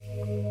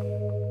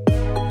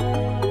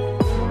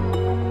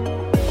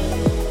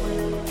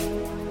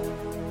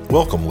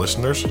Welcome,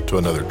 listeners, to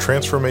another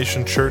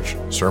Transformation Church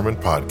Sermon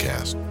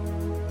Podcast.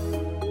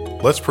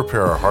 Let's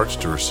prepare our hearts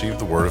to receive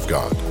the Word of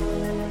God.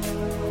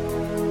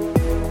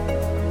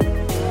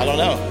 I don't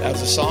know. That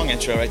was a song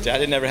intro right there.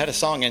 I never had a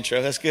song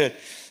intro. That's good.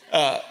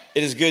 It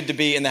is good to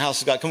be in the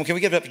house of God. Come on, can we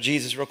give it up for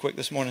Jesus real quick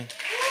this morning?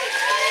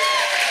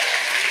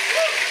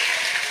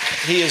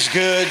 He is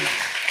good.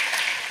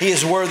 He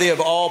is worthy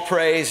of all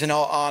praise and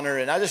all honor.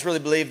 And I just really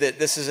believe that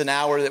this is an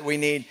hour that we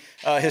need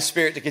His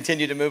Spirit to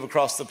continue to move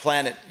across the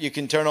planet. You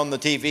can turn on the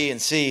TV and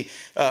see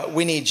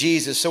we need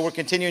Jesus. So we're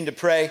continuing to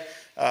pray.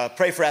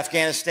 Pray for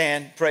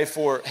Afghanistan. Pray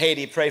for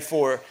Haiti. Pray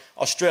for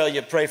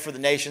Australia. Pray for the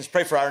nations.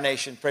 Pray for our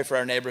nation. Pray for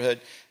our neighborhood.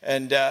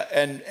 And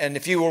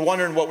if you were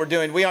wondering what we're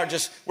doing,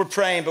 we're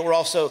praying, but we're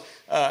also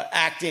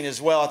acting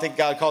as well. I think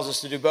God calls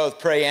us to do both,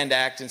 pray and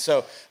act. And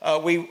so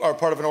we are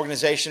part of an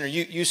organization, or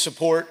you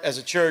support as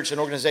a church, an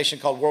organization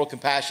called World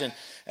Compassion.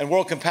 And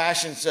World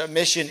Compassion's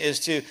mission is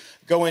to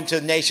go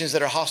into nations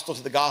that are hostile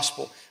to the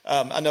gospel.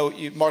 I know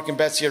Mark and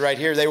Betsy are right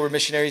here. They were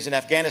missionaries in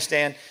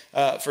Afghanistan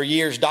for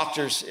years.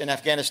 Doctors in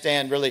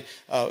Afghanistan really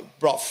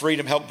brought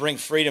freedom, helped bring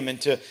freedom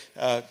into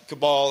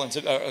Kabul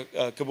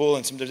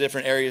and some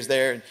different areas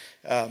there.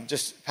 And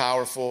just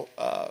powerful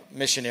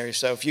missionaries.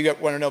 So if you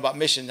want to know about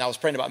mission, I was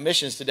praying about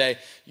missions today.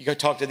 You go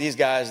talk to these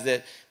guys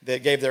that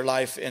gave their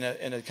life in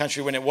a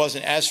country when it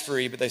wasn't as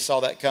free, but they saw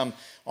that come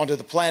onto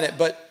the planet.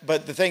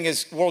 But the thing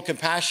is, World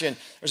Compassion,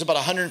 there's about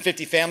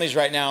 150 families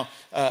right now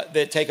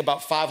that take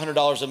about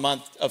 $500 a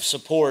month of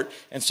support.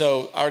 And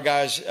so our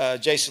guys,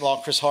 Jason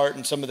Law, Chris Hart,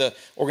 and some of the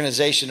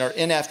organization are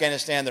in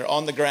Afghanistan. They're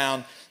on the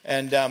ground.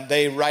 And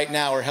they right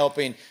now are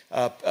helping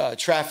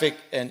traffic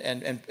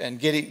and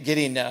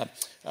getting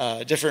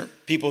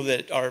different people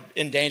that are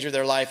in danger of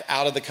their life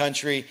out of the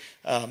country.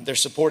 They're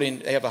supporting,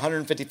 they have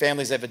 150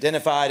 families they've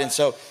identified. And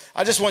so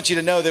I just want you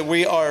to know that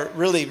we are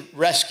really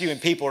rescuing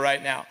people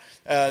right now.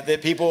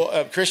 That people,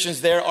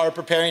 Christians there are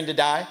preparing to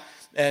die.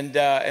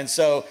 And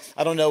so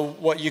I don't know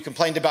what you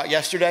complained about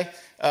yesterday,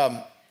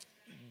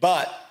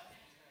 but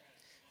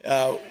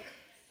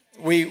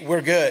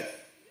we're good.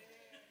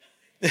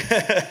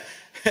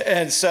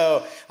 And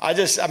so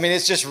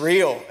it's just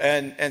real.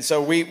 And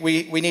so we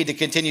need to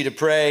continue to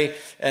pray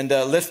and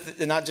lift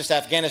not just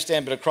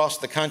Afghanistan, but across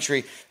the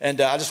country.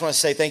 And I just want to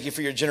say thank you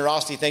for your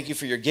generosity. Thank you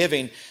for your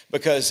giving,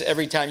 because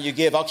every time you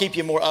give, I'll keep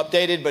you more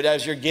updated. But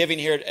as you're giving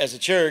here as a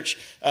church,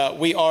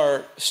 we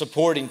are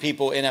supporting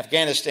people in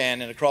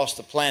Afghanistan and across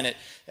the planet.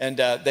 And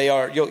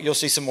you'll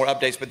see some more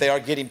updates, but they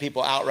are getting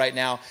people out right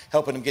now,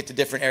 helping them get to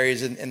different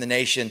areas in the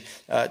nation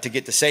to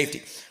get to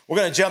safety. We're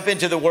going to jump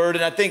into the Word,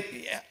 and I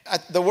think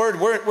the Word,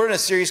 we're in a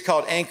series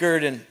called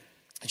Anchored, and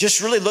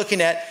just really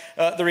looking at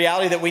the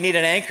reality that we need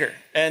an anchor.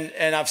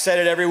 And I've said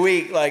it every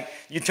week, like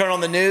you turn on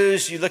the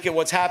news, you look at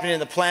what's happening in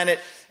the planet,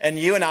 and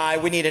you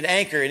and we need an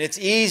anchor. And it's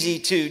easy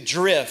to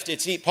drift.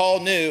 Paul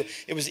knew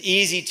it was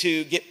easy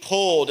to get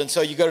pulled. And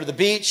so you go to the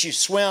beach, you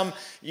swim,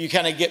 you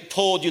kind of get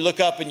pulled, you look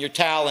up and your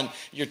towel and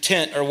your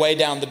tent are way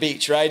down the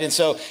beach, right? And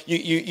so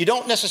you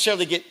don't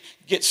necessarily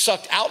get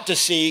sucked out to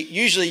sea.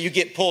 Usually you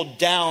get pulled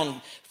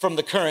down from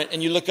the current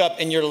and you look up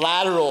and you're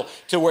lateral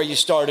to where you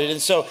started.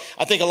 And so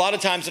I think a lot of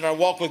times in our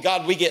walk with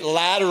God, we get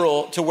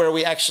lateral to where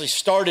we actually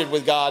started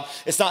with God.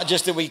 It's not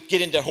just that we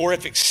get into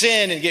horrific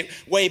sin and get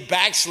way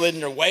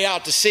backslidden or way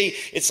out to sea.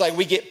 It's like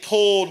we get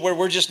pulled where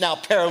we're just now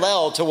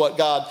parallel to what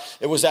God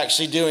was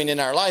actually doing in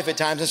our life at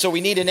times. And so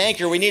we need an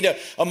anchor. We need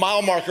a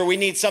mile marker. We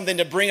need something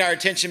to bring our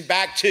attention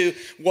back to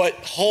what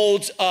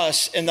holds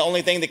us, and the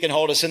only thing that can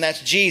hold us, and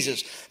that's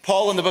Jesus.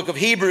 Paul in the book of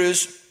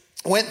Hebrews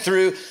went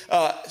through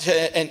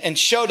and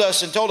showed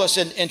us and told us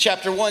in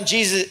chapter 1,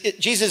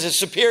 Jesus is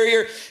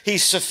superior.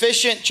 He's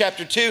sufficient.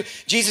 Chapter 2,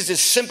 Jesus is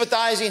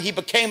sympathizing. He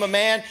became a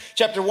man.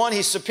 Chapter 1,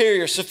 he's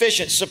superior,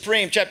 sufficient,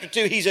 supreme. Chapter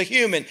 2, he's a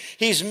human.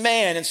 He's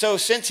man. And so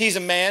since he's a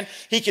man,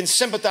 he can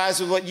sympathize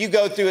with what you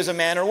go through as a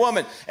man or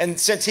woman. And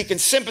since he can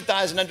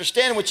sympathize and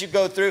understand what you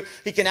go through,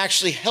 he can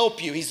actually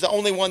help you. He's the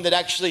only one that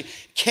actually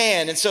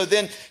can. And so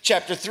then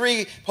chapter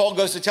 3, Paul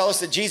goes to tell us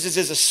that Jesus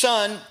is a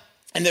son,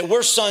 and that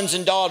we're sons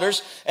and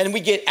daughters, and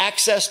we get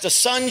access to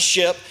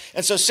sonship.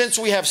 And so since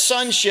we have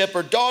sonship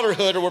or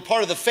daughterhood, or we're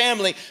part of the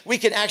family, we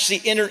can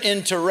actually enter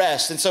into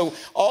rest. And so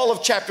all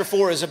of chapter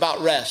 4 is about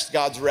rest,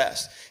 God's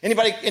rest.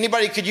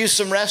 Anybody could use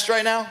some rest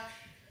right now?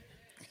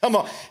 Come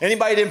on.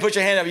 Anybody didn't put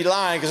your hand up, you're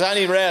lying, because I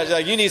need rest.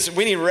 Like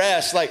we need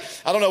rest. Like,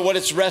 I don't know what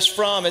it's rest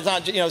from. It's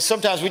not,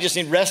 sometimes we just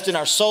need rest in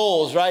our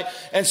souls, right?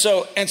 And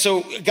so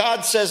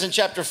God says in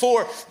chapter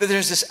 4 that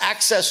there's this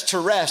access to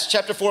rest.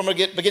 Chapter 4, I'm going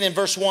to begin in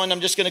verse 1.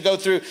 I'm just going to go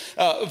through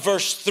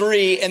verse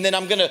 3, and then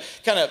I'm going to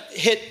kind of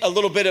hit a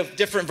little bit of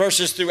different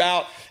verses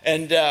throughout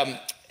and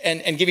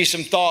give you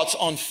some thoughts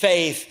on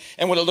faith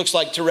and what it looks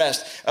like to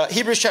rest.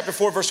 Hebrews chapter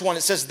 4, verse 1,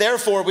 it says,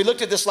 therefore, we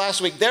looked at this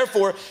last week,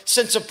 therefore,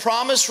 since a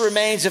promise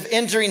remains of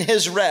entering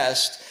his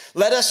rest,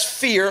 let us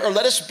fear, or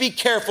let us be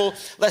careful,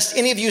 lest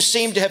any of you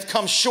seem to have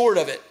come short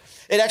of it.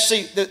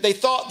 They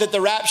thought that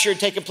the rapture had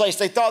taken place.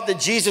 They thought that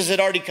Jesus had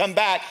already come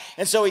back.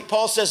 And so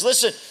Paul says,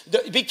 listen,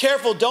 be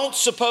careful, don't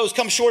suppose,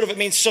 come short of it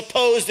means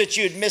suppose that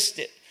you had missed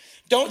it.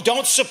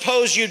 Don't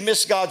suppose you'd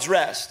miss God's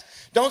rest.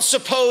 Don't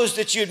suppose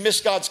that you'd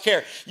miss God's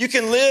care. You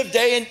can live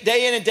day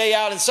in and day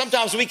out, and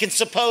sometimes we can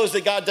suppose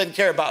that God doesn't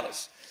care about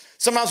us.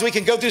 Sometimes we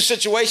can go through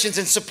situations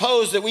and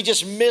suppose that we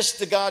just missed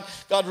the God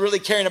really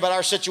caring about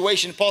our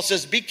situation. Paul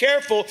says, be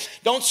careful.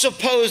 Don't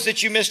suppose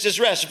that you missed his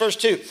rest. Verse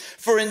 2,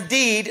 for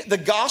indeed the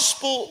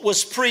gospel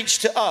was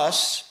preached to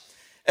us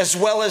as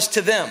well as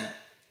to them.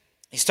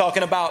 He's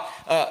talking about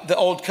the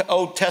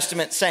Old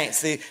Testament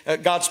saints,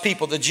 God's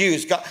people, the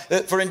Jews.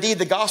 For indeed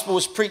the gospel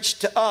was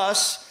preached to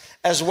us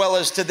as well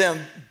as to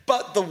them.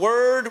 But the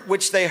word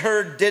which they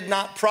heard did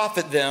not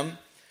profit them,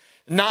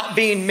 not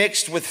being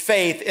mixed with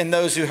faith in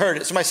those who heard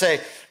it. Somebody say,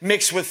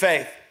 mixed with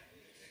faith.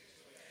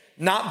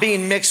 Not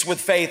being mixed with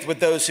faith with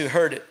those who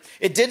heard it.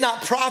 It did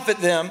not profit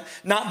them,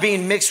 not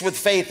being mixed with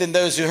faith in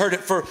those who heard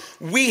it. For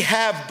we who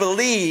have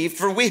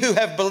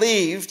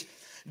believed,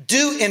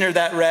 do enter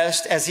that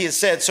rest, as he has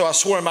said, so I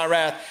swore in my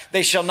wrath,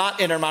 they shall not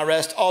enter my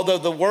rest, although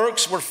the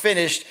works were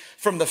finished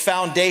from the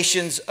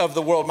foundations of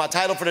the world. My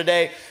title for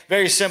today,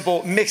 very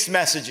simple, mixed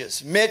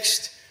messages.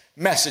 Mixed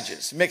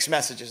messages.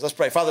 Let's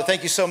pray. Father,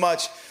 thank you so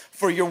much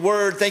for your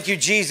word. Thank you,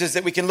 Jesus,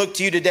 that we can look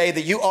to you today,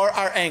 that you are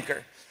our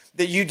anchor,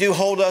 that you do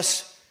hold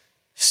us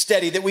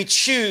steady, that we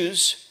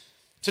choose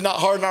to not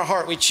harden our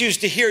heart. We choose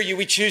to hear you.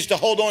 We choose to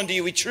hold on to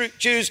you. We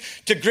choose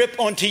to grip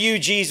onto you,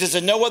 Jesus,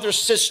 and no other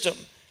system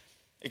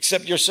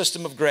except your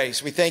system of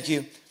grace. We thank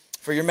you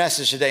for your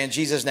message today in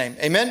Jesus' name.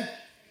 Amen.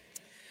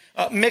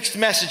 Mixed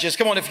messages.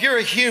 Come on, if you're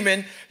a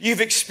human, you've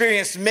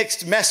experienced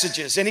mixed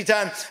messages.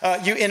 Anytime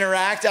you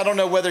interact, I don't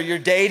know whether you're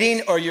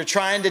dating or you're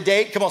trying to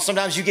date. Come on,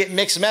 sometimes you get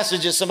mixed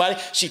messages.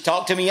 Somebody, she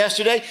talked to me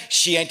yesterday,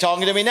 she ain't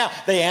talking to me now.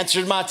 They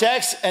answered my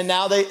text, and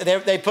now they're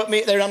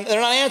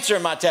not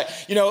answering my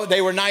text. You know,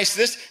 they were nice.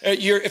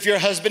 If you're a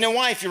husband and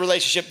wife, your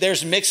relationship,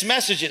 there's mixed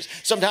messages.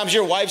 Sometimes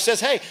your wife says,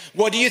 hey,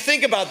 what do you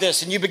think about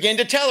this? And you begin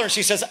to tell her, and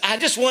she says, I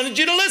just wanted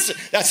you to listen.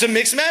 That's a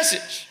mixed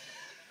message.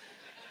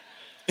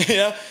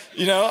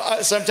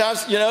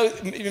 Sometimes,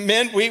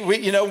 men,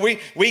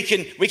 we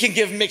can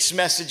give mixed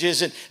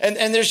messages,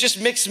 and there's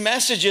just mixed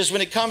messages when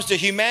it comes to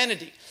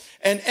humanity.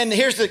 And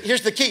here's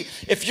the key.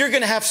 If you're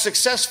going to have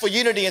successful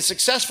unity and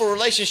successful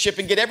relationship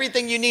and get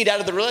everything you need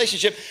out of the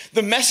relationship,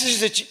 the message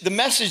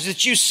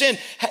that you send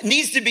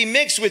needs to be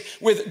mixed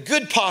with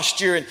good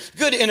posture and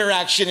good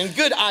interaction and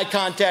good eye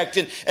contact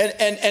and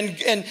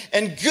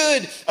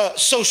good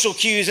social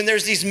cues. And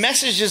there's these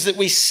messages that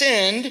we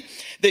send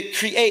that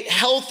create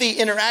healthy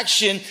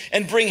interaction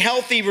and bring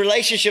healthy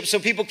relationships so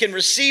people can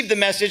receive the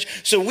message,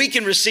 so we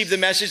can receive the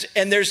message,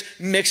 and there's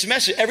mixed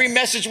message. Every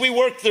message we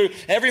work through,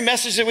 every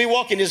message that we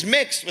walk in is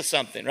mixed with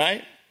something,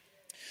 right?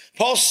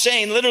 Paul's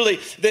saying literally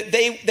that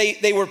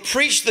they were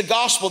preached the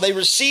gospel, they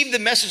received the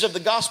message of the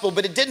gospel,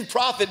 but it didn't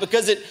profit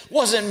because it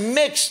wasn't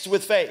mixed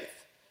with faith.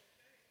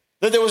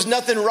 That there was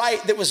nothing right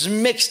that was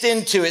mixed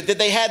into it, that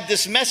they had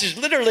this message.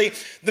 Literally,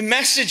 the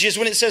message is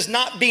when it says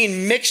not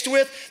being mixed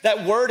with,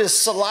 that word is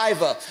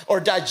saliva or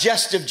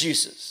digestive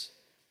juices.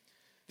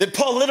 That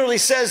Paul literally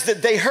says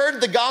that they heard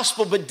the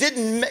gospel but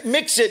didn't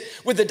mix it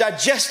with the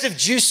digestive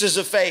juices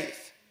of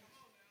faith,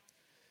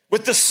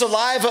 with the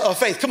saliva of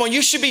faith. Come on,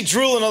 you should be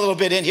drooling a little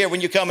bit in here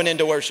when you're coming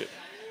into worship.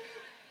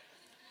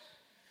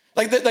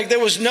 Like there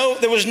was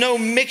no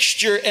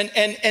mixture,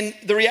 and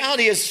the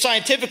reality is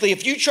scientifically,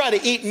 if you try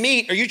to eat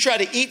meat or you try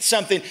to eat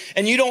something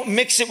and you don't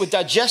mix it with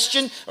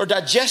digestion or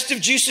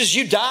digestive juices,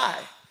 you die.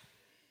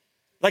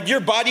 Like your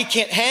body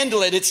can't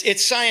handle it.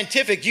 It's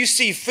scientific. You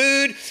see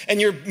food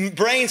and your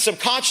brain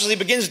subconsciously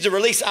begins to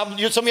release. Some of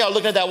y'all are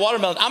looking at that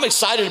watermelon. I'm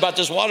excited about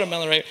this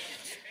watermelon right here.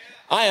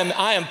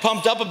 I am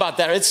pumped up about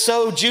that. It's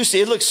so juicy.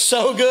 It looks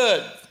so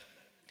good.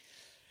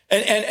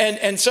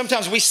 And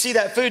sometimes we see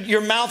that food, your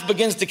mouth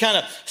begins to kind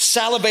of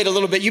salivate a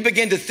little bit. You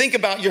begin to think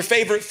about your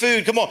favorite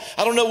food. Come on,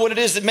 I don't know what it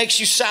is that makes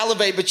you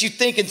salivate, but you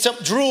think, and some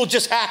drool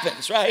just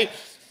happens, right?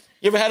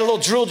 You ever had a little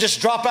drool just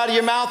drop out of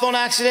your mouth on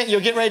accident and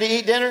you're getting ready to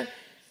eat dinner?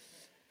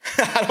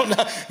 I don't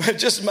know,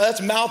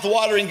 that's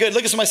mouth-watering good.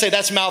 Look at somebody say,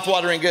 that's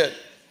mouth-watering good.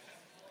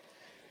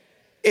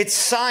 It's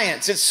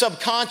science, it's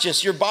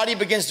subconscious. Your body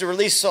begins to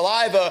release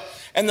saliva,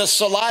 and the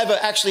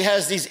saliva actually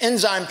has these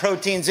enzyme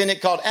proteins in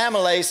it called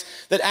amylase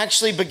that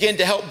actually begin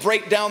to help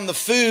break down the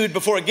food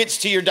before it gets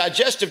to your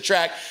digestive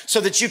tract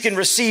so that you can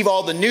receive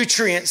all the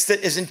nutrients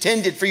that is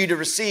intended for you to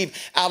receive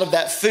out of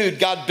that food.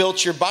 God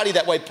built your body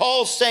that way.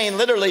 Paul's saying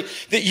literally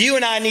that you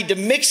and I need to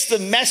mix the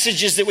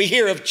messages that we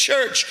hear of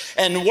church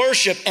and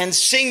worship and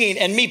singing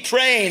and me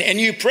praying and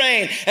you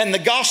praying and the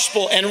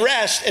gospel and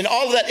rest and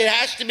all of that. It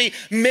has to be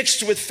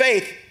mixed with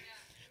faith.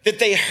 That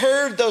they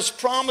heard those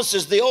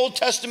promises. The Old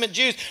Testament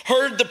Jews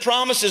heard the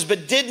promises,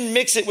 but didn't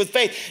mix it with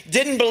faith.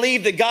 Didn't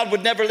believe that God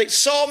would never leave.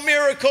 Saw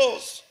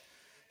miracles,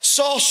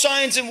 saw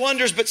signs and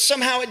wonders, but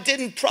somehow it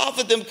didn't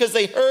profit them because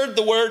they heard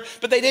the word,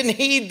 but they didn't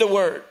heed the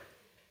word.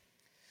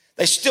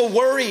 They still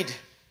worried.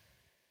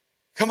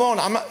 Come on,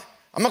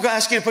 I'm not going to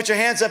ask you to put your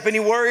hands up. Any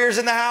warriors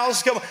in the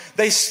house? Come on.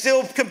 They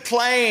still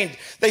complained.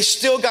 They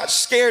still got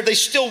scared. They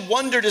still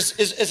wondered,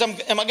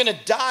 am I going to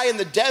die in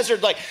the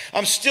desert? Like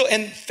I'm still,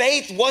 and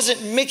faith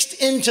wasn't mixed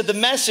into the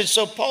message.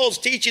 So Paul's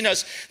teaching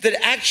us that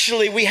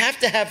actually we have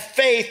to have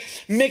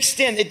faith mixed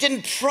in. It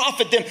didn't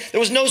profit them.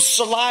 There was no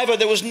saliva.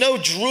 There was no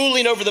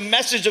drooling over the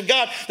message of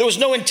God. There was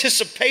no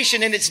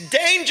anticipation. And it's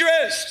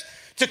dangerous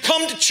to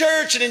come to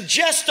church and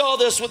ingest all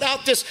this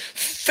without this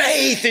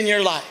faith in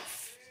your life.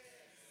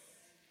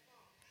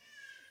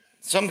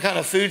 Some kind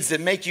of foods that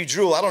make you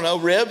drool. I don't know,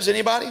 ribs,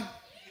 anybody?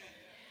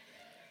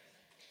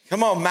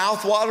 Come on,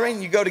 mouth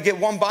watering. You go to get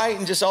one bite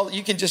and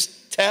you can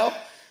just tell.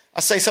 I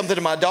say something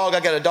to my dog.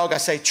 I got a dog. I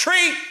say,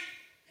 treat.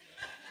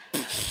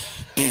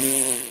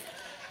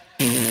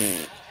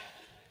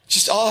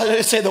 Just all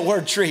I say the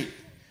word treat.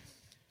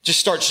 Just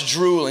starts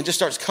drooling, just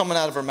starts coming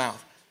out of her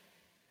mouth.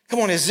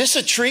 Come on, is this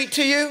a treat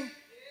to you?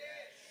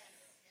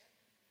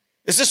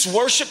 Is this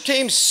worship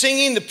team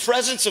singing the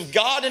presence of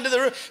God into the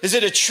room? Is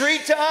it a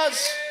treat to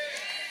us?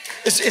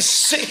 Is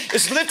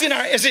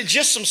it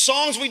just some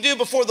songs we do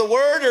before the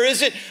word, or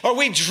are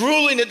we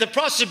drooling at the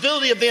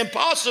possibility of the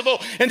impossible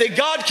and that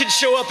God can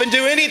show up and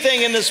do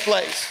anything in this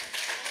place?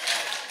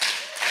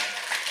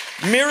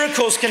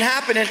 Miracles can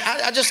happen. And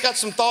I just got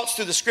some thoughts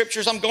through the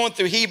scriptures. I'm going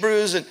through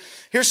Hebrews, and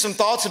here's some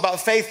thoughts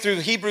about faith through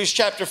Hebrews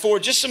chapter 4.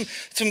 Just some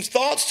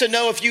thoughts to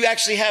know if you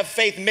actually have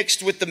faith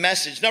mixed with the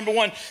message. Number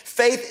one,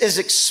 faith is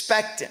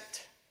expectant.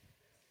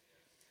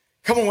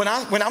 Come on,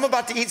 when I'm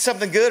about to eat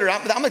something good, or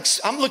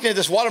I'm looking at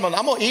this watermelon,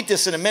 I'm gonna eat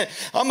this in a minute.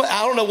 I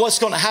don't know what's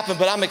gonna happen,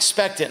 but I'm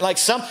expectant. Like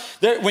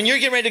when you're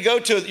getting ready to go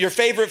to your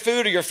favorite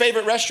food or your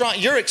favorite restaurant,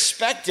 you're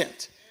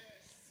expectant.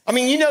 I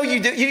mean,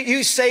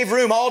 you save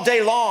room all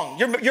day long.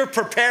 You're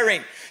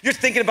preparing. You're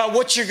thinking about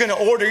what you're gonna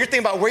order. You're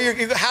thinking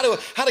about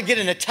how to get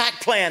an attack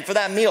plan for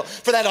that meal,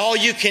 for that all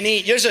you can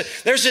eat.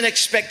 There's an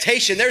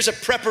expectation. There's a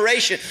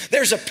preparation.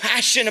 There's a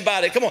passion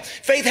about it. Come on,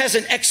 faith has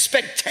an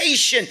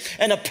expectation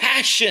and a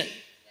passion.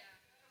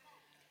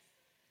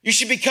 You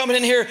should be coming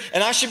in here,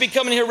 and I should be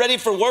coming here ready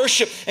for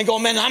worship and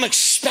going, man, I'm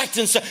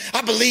expecting something.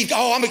 I believe,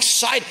 I'm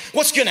excited.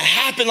 What's going to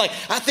happen? Like,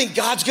 I think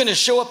God's going to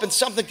show up and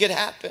something could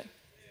happen.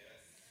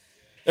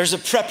 There's a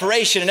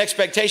preparation and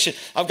expectation.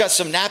 I've got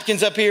some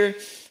napkins up here.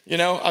 You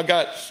know,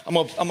 come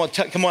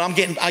on,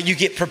 you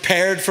get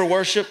prepared for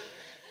worship.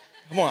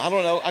 Come on, I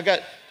don't know.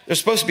 There's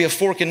supposed to be a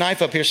fork and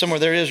knife up here somewhere.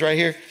 There it is right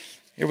here.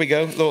 Here we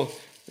go.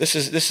 This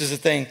is the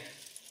thing.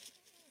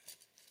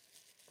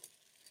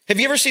 Have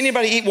you ever seen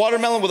anybody eat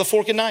watermelon with a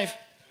fork and knife?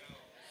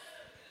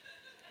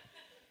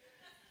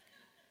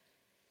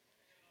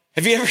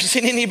 Have you ever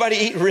seen anybody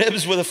eat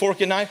ribs with a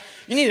fork and knife?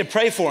 You need to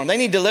pray for them. They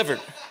need delivered.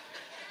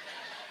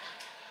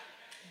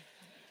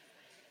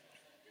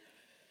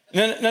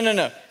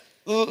 No.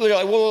 You're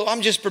like, well,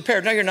 I'm just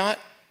prepared. No, you're not.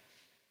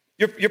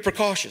 You're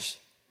precautious.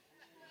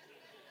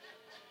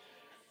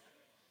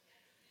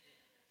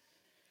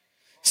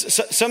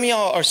 Some of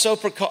y'all are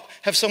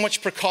have so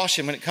much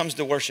precaution when it comes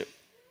to worship.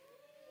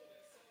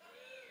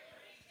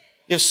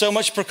 You have so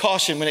much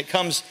precaution when it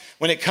comes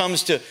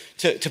to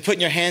putting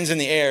your hands in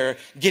the air,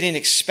 getting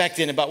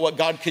expectant about what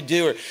God could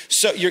do. Or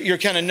so you're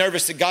kind of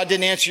nervous that God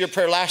didn't answer your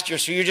prayer last year,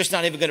 so you're just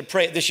not even going to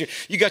pray it this year.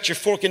 You got your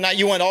fork and knife.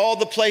 You want all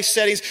the place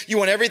settings. You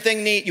want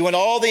everything neat. You want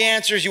all the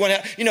answers.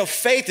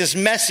 Faith is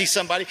messy.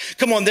 Somebody,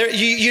 come on,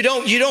 you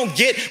don't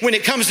get when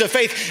it comes to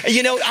faith.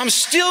 I'm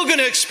still going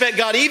to expect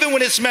God even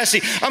when it's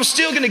messy. I'm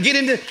still going to get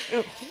into.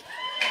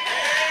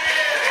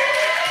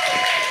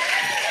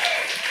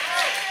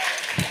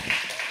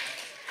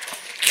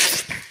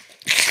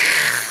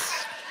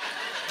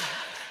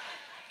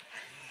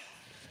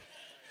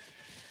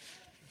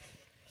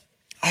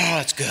 Oh,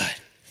 that's good.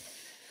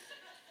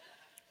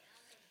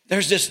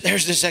 There's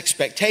this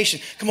expectation.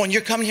 Come on,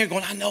 you're coming here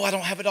going, I know I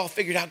don't have it all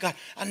figured out, God.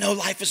 I know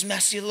life is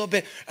messy a little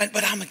bit,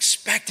 but I'm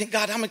expecting,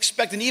 God. I'm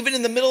expecting. Even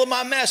in the middle of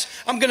my mess,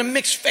 I'm going to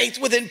mix faith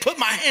with it and put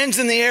my hands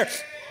in the air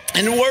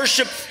and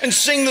worship and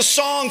sing the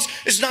songs.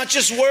 It's not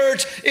just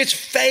words. It's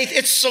faith.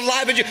 It's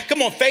saliva.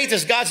 Come on, faith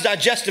is God's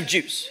digestive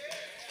juice.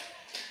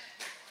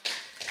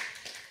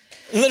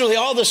 Literally,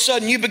 all of a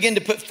sudden, you begin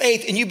to put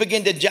faith and you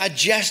begin to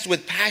digest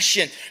with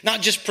passion,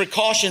 not just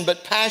precaution,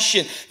 but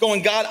passion.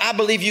 Going, God, I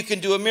believe you can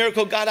do a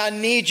miracle. God, I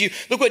need you.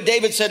 Look what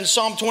David said in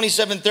Psalm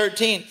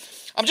 27:13.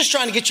 I'm just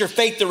trying to get your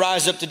faith to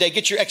rise up today,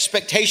 get your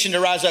expectation to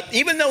rise up,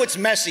 even though it's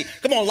messy.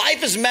 Come on,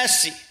 life is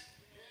messy.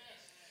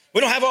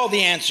 We don't have all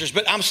the answers,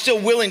 but I'm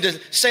still willing to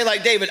say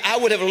like David, I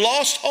would have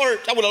lost heart.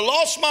 I would have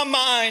lost my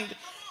mind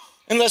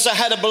unless I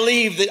had to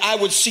believe that I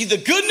would see the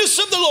goodness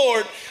of the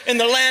Lord in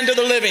the land of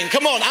the living.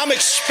 Come on, I'm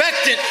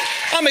expectant.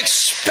 I'm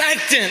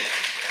expectant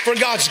for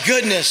God's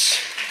goodness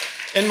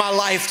in my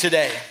life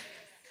today.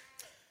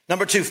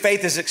 Number 2,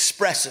 faith is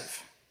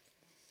expressive.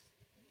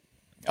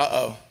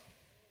 I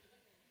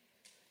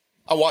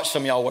watched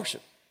some of y'all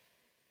worship.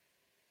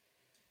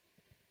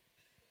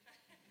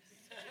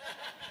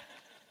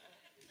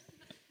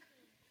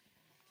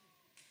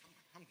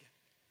 I'm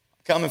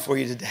coming for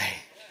you today.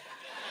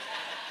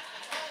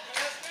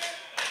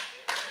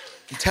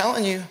 I'm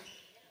telling you,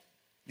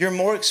 You're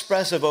more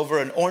expressive over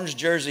an orange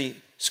jersey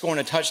scoring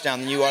a touchdown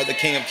than you are the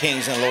King of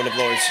Kings and the Lord of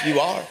Lords. You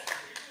are.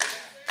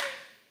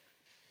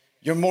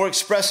 You're more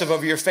expressive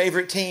over your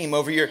favorite team,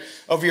 over your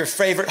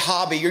favorite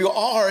hobby. You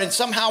are, and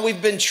somehow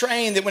we've been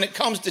trained that when it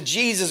comes to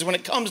Jesus, when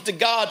it comes to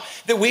God,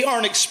 that we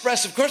aren't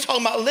expressive. We're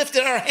talking about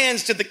lifting our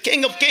hands to the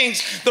King of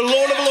Kings, the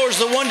Lord of Lords,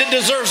 the one that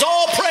deserves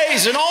all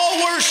praise and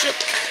all worship.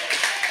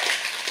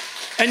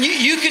 And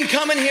you can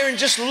come in here and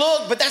just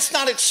look, but that's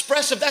not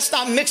expressive. That's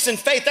not mixing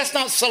faith. That's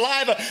not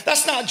saliva.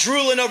 That's not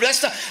drooling over.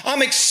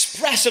 I'm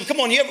expressive. Come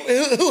on,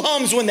 who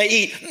hums when they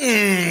eat?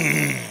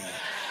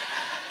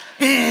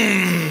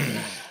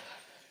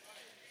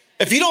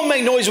 If you don't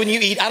make noise when you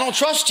eat, I don't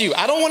trust you.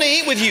 I don't want to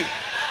eat with you.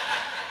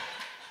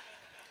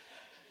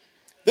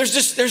 There's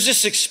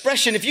this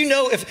expression.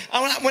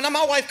 When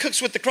my wife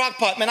cooks with the crock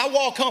pot, man, I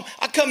walk home,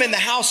 I come in the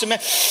house, and man,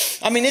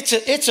 I mean,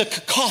 it's a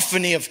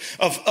cacophony of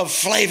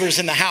flavors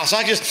in the house.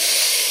 I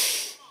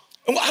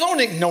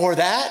don't ignore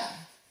that.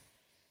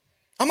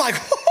 I'm like,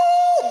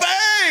 oh,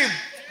 babe,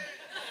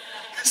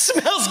 it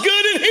smells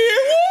good in here.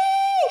 Woo!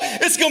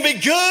 It's going to be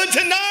good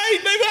tonight,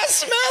 baby. I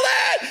smell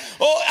that.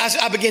 Oh,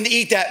 I begin to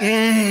eat that.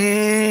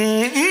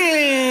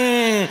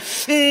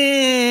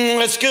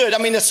 It's good. I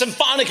mean, a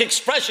symphonic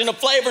expression of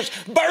flavors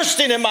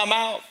bursting in my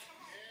mouth.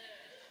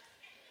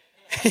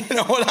 You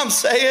know what I'm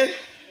saying?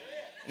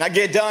 And I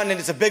get done and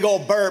it's a big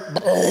old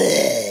burp.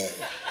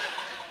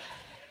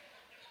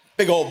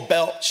 Big old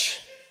belch.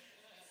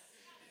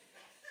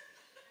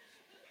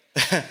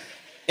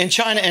 In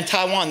China and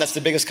Taiwan, that's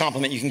the biggest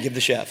compliment you can give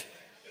the chef.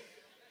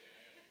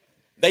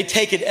 They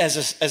take it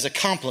as a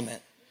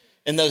compliment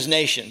in those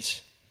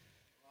nations.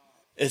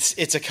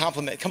 It's a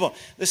compliment. Come on,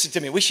 listen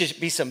to me. We should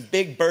be some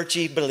big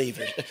birchy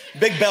believers,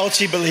 big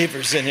belchy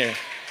believers in here.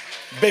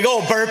 Big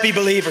old burpy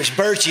believers.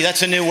 Birchy,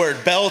 that's a new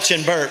word. Belch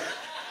and burp.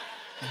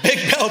 Big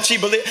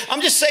belchy believer. I'm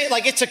just saying,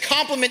 like, it's a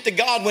compliment to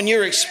God when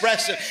you're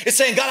expressive. It's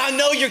saying, God, I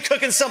know you're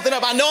cooking something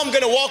up. I know I'm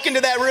going to walk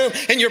into that room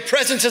and your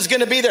presence is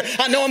going to be there.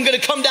 I know I'm going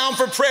to come down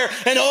for prayer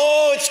and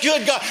oh, it's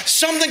good, God.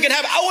 Something can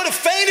happen. I would have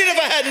fainted if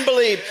I hadn't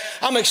believed.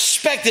 I'm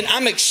expectant.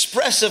 I'm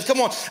expressive.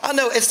 Come on. I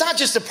know it's not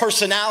just a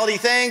personality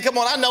thing. Come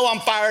on. I know I'm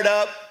fired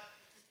up.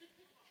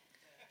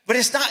 But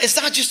it's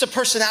not just a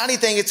personality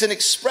thing. It's an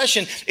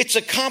expression. It's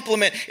a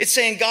compliment. It's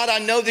saying, God, I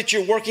know that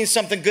you're working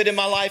something good in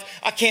my life.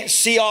 I can't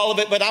see all of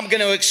it, but I'm going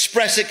to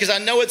express it because I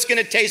know it's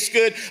going to taste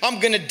good. I'm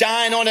going to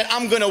dine on it.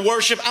 I'm going to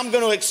worship. I'm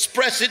going to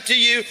express it to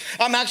you.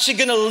 I'm actually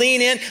going to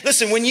lean in.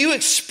 Listen, when you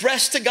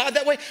express to God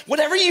that way,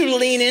 whatever you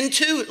lean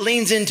into,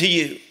 leans into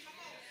you.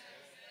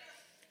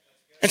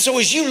 And so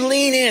as you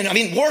lean in, I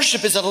mean,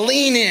 worship is a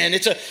lean in.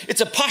 It's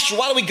a posture.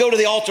 Why do we go to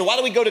the altar? Why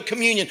do we go to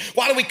communion?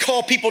 Why do we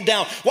call people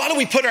down? Why do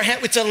we put our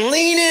hand? It's a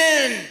lean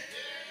in.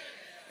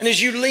 And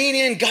as you lean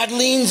in, God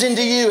leans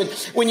into you. And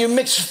when you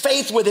mix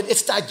faith with it,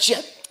 it's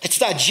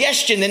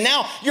digestion. And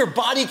now your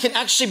body can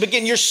actually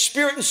begin, your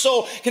spirit and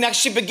soul can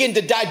actually begin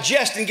to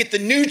digest and get the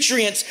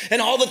nutrients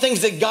and all the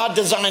things that God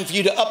designed for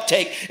you to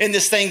uptake in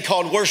this thing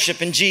called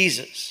worship in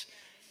Jesus.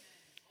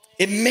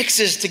 It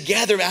mixes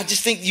together. I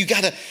just think you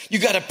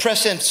gotta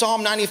press in.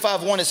 Psalm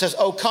 95:1, it says,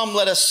 oh, come,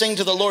 let us sing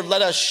to the Lord.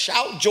 Let us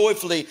shout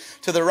joyfully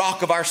to the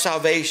rock of our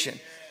salvation.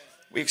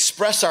 We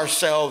express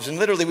ourselves and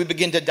literally we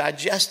begin to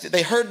digest it.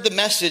 They heard the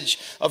message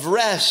of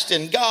rest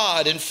and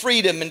God and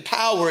freedom and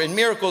power and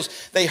miracles.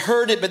 They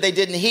heard it, but they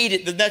didn't heed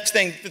it. The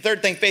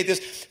third thing,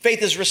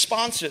 faith is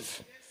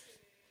responsive.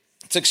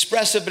 It's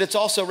expressive, but it's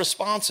also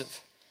responsive.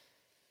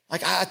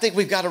 Like, I think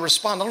we've got to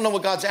respond. I don't know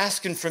what God's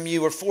asking from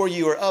you or for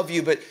you or of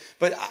you, but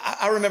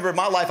I remember in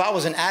my life, I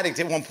was an addict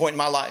at one point in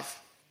my life.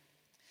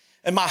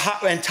 And my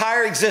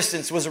entire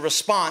existence was a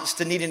response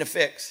to needing a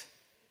fix.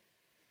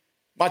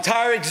 My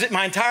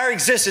entire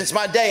existence,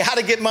 my day, how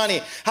to get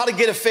money, how to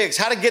get a fix,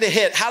 how to get a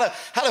hit, how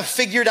to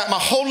figure it out. My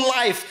whole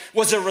life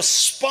was a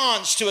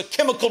response to a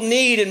chemical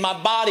need in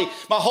my body.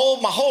 My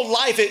whole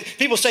life,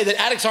 people say that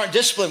addicts aren't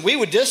disciplined. We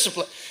would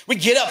discipline. We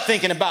get up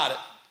thinking about it.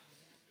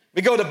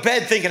 We go to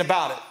bed thinking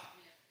about it.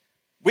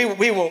 We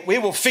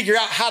will figure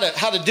out how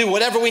to do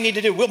whatever we need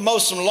to do. We'll mow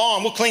some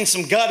lawn. We'll clean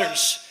some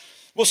gutters.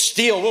 We'll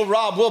steal. We'll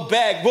rob. We'll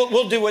beg.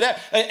 We'll do whatever.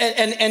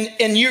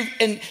 And your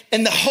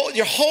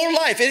whole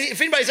life. If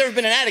anybody's ever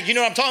been an addict, you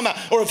know what I'm talking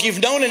about. Or if you've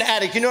known an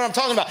addict, you know what I'm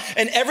talking about.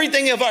 And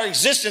everything of their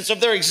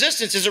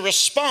existence is a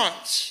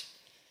response.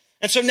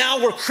 And so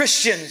now we're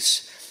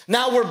Christians.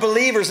 Now we're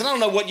believers. And I don't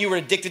know what you were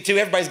addicted to.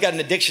 Everybody's got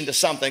an addiction to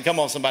something. Come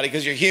on, somebody,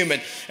 because you're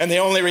human. And the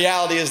only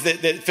reality is that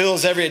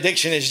fills every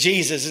addiction is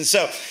Jesus.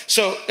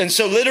 And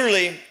so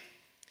literally,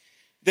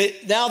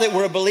 now that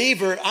we're a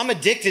believer, I'm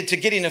addicted to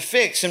getting a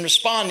fix and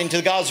responding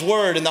to God's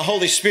word and the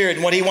Holy Spirit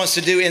and what he wants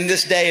to do in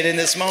this day and in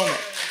this moment.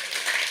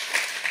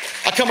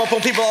 I come up on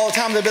people all the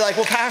time. They'll be like,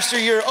 well, Pastor,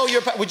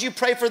 would you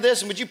pray for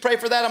this? And would you pray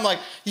for that? I'm like,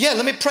 yeah,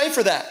 let me pray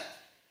for that.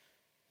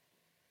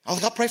 I'll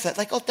pray for that.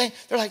 Like,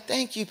 they're like,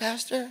 thank you,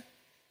 Pastor.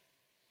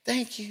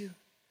 Thank you.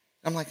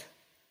 I'm like,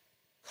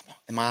 come on.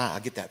 In my eye, I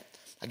get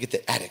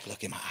that addict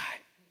look in my eye.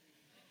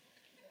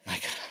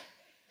 Like,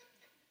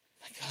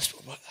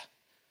 what?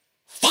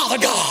 Father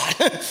God.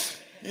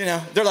 You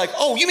know, they're like,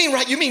 oh, you mean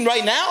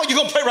right now? You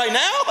gonna pray right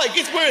now?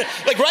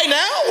 Like right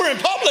now, we're in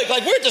public,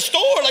 like we're at the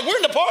store, like we're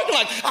in the parking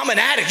lot. I'm an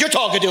addict, you're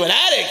talking to an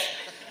addict.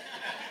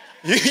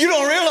 You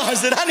don't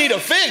realize that I need a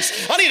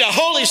fix. I need a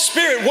Holy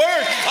Spirit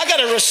word. I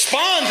gotta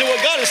respond to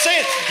what God is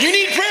saying. You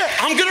need prayer,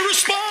 I'm gonna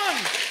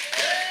respond.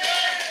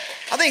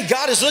 I think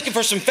God is looking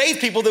for some faith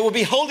people that will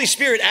be Holy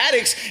Spirit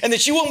addicts and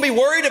that you won't be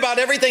worried about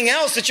everything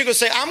else, that you're going to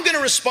say, I'm going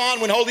to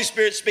respond when Holy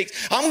Spirit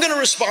speaks. I'm going to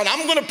respond.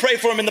 I'm going to pray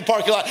for him in the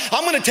parking lot.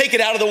 I'm going to take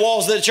it out of the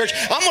walls of the church.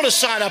 I'm going to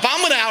sign up. I'm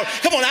going to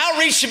come on,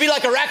 outreach should be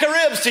like a rack of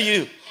ribs to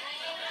you.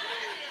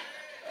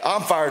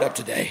 I'm fired up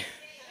today.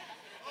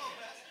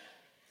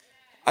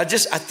 I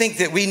think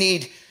that we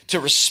need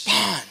to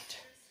respond.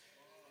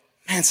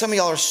 Man, some of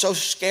y'all are so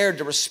scared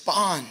to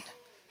respond.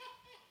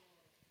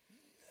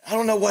 I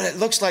don't know what it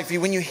looks like for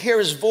you. When you hear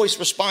his voice,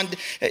 respond.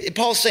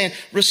 Paul's saying,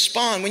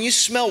 respond. When you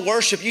smell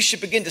worship, you should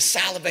begin to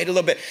salivate a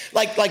little bit.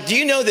 Like, do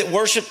you know that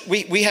worship,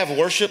 we have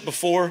worship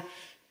before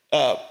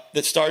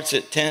that starts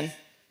at 10?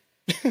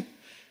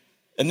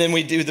 And then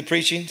we do the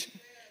preaching.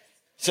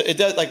 So it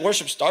does, like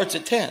worship starts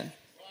at 10.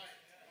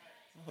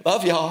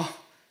 Love y'all.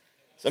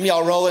 Some of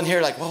y'all roll in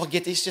here like, well,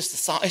 get these just the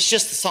song. It's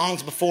just the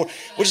songs before.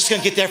 We're just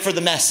going to get there for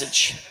the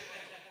message.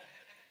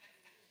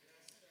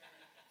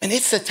 And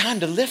it's the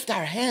time to lift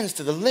our hands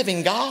to the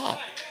living God,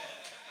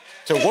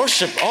 to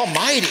worship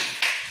Almighty.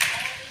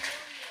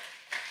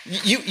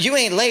 You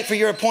ain't late for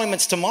your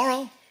appointments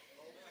tomorrow.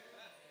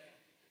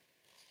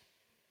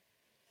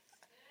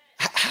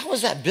 How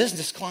is that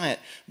business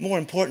client more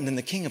important than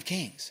the King of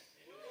Kings?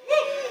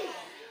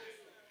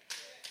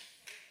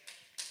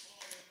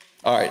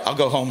 All right, I'll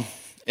go home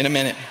in a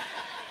minute.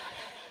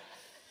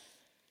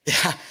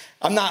 Yeah.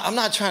 I'm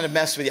not trying to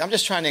mess with you. I'm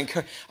just trying to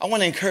encourage. I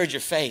want to encourage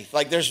your faith.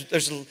 Like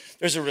there's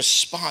a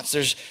response.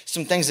 There's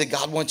some things that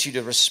God wants you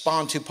to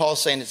respond to.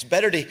 Paul's saying it's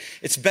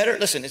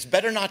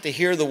better not to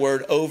hear the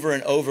word over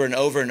and over and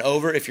over and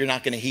over if you're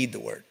not going to heed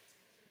the word.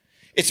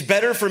 It's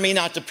better for me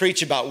not to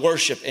preach about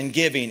worship and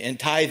giving and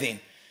tithing.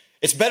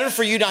 It's better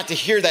for you not to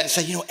hear that and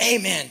say,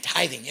 amen,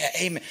 tithing, yeah,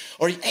 amen.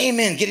 Or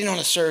amen, getting on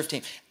a serve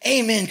team.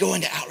 Amen,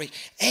 going to outreach.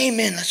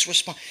 Amen, let's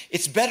respond.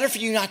 It's better for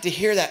you not to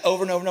hear that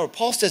over and over and over.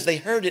 Paul says they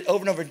heard it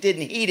over and over,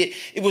 didn't eat it.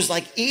 It was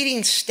like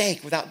eating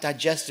steak without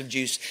digestive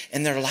juice,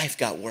 and their life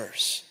got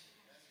worse.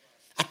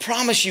 I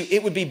promise you,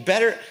 it would be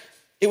better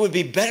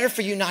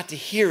for you not to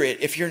hear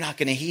it if you're not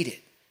going to heed it.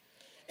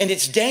 And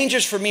it's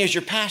dangerous for me as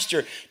your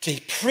pastor to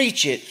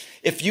preach it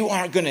if you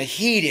aren't going to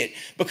heed it,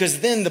 because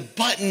then the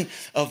button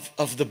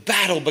of the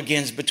battle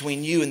begins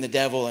between you and the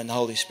devil and the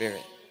Holy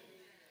Spirit.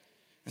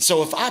 And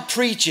so if I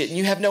preach it and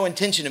you have no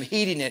intention of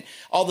heeding it,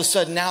 all of a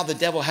sudden now the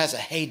devil has a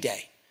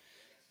heyday.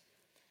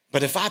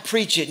 But if I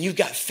preach it and you've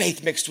got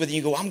faith mixed with it,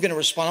 you go, I'm going to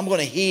respond, I'm going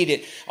to heed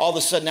it. All of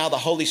a sudden now the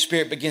Holy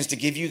Spirit begins to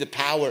give you the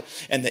power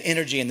and the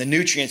energy and the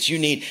nutrients you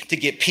need to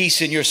get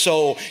peace in your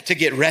soul, to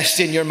get rest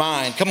in your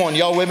mind. Come on,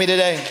 y'all with me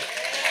today?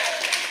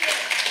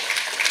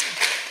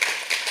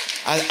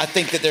 I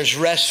think that there's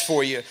rest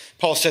for you.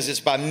 Paul says it's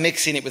by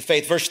mixing it with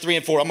faith. Verse 3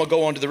 and 4, I'm going to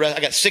go on to the rest. I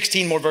got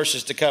 16 more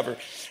verses to cover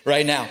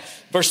right now.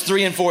 Verse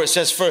 3 and 4, it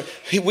says, for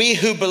we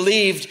who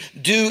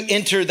believed do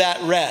enter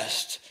that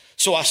rest.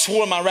 So I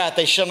swore in my wrath,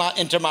 they shall not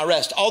enter my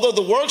rest. Although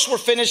the works were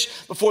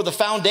finished before the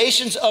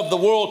foundations of the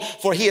world,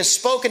 for he has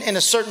spoken in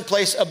a certain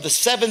place of the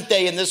seventh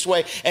day in this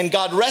way, and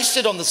God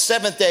rested on the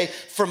seventh day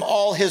from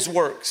all his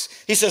works.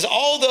 He says,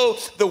 although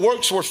the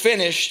works were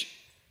finished,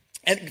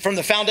 and from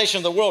the foundation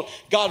of the world,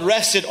 God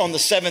rested on the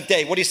seventh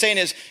day. What he's saying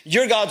is,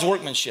 you're God's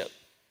workmanship.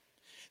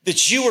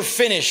 That you were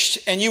finished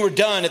and you were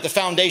done at the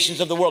foundations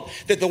of the world.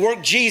 That the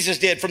work Jesus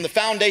did from the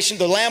foundation,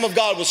 the Lamb of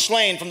God was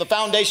slain from the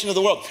foundation of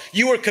the world.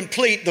 You were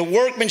complete, the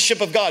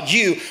workmanship of God.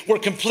 You were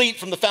complete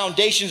from the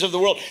foundations of the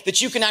world.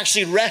 That you can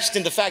actually rest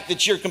in the fact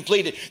that you're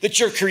completed. That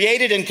you're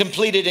created and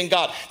completed in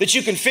God. That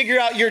you can figure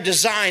out your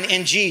design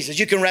in Jesus.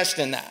 You can rest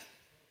in that.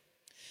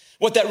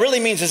 What that really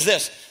means is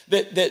this,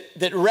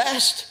 that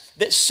rest,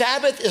 that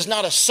Sabbath is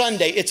not a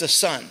Sunday, it's a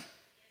sun.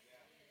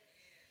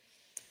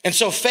 And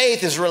so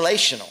faith is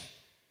relational.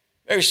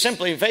 Very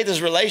simply, faith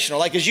is relational.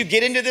 Like as you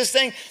get into this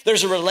thing,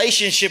 there's a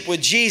relationship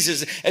with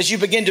Jesus. As you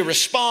begin to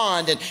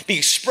respond and be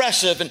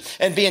expressive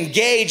and be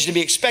engaged and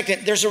be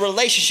expectant, there's a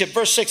relationship.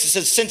 Verse 6, it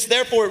says, since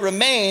therefore it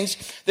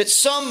remains that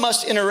some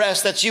must enter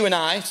rest, that's you and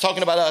I, it's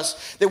talking about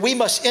us, that we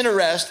must enter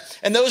rest,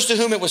 and those to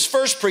whom it was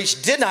first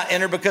preached did not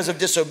enter because of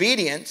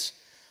disobedience.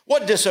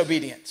 What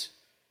disobedience?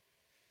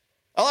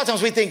 A lot of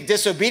times we think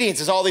disobedience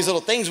is all these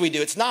little things we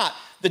do. It's not.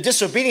 The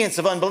disobedience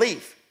of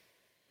unbelief.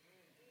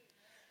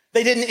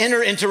 They didn't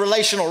enter into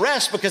relational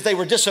rest because they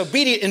were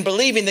disobedient in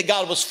believing that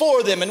God was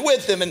for them and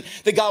with them and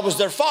that God was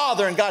their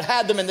father and God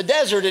had them in the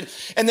desert.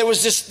 And there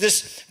was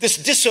this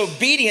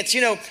disobedience.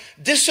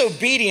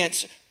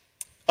 Disobedience,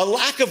 a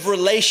lack of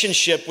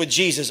relationship with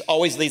Jesus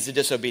always leads to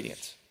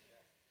disobedience.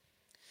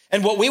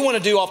 And what we want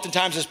to do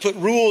oftentimes is put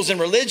rules and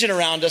religion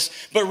around us,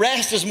 but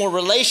rest is more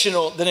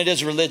relational than it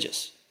is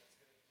religious.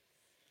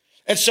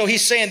 And so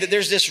he's saying that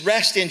there's this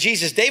rest in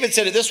Jesus. David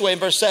said it this way in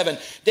verse 7.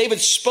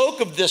 David spoke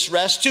of this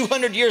rest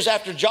 200 years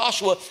after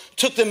Joshua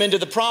took them into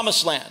the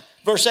promised land.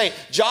 Verse 8,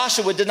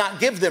 Joshua did not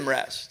give them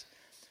rest.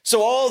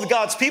 So all of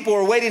God's people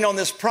were waiting on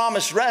this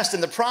promised rest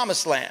in the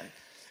promised land.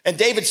 And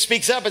David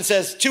speaks up and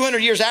says, 200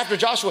 years after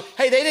Joshua,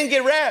 hey, they didn't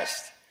get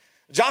rest.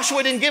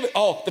 Joshua didn't give it.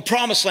 Oh, the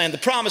promised land, the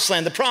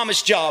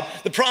promised job,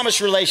 the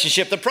promised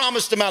relationship, the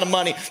promised amount of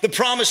money, the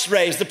promised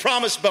raise, the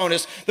promised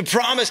bonus, the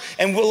promise.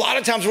 And a lot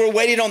of times we're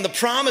waiting on the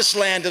promised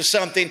land of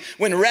something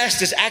when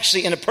rest is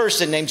actually in a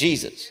person named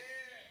Jesus.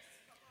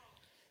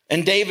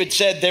 And David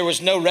said there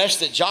was no rest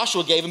that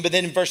Joshua gave him. But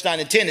then in verse 9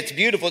 and 10, it's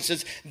beautiful. It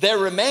says, there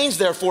remains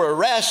therefore a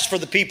rest for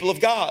the people of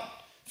God,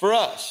 for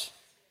us.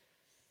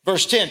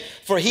 Verse 10,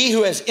 for he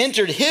who has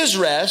entered his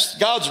rest,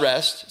 God's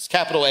rest, it's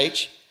capital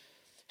H,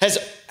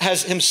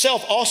 has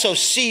himself also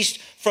ceased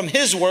from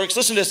his works,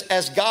 listen to this,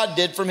 as God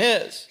did from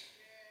his.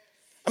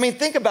 I mean,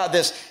 think about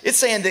this. It's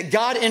saying that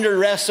God entered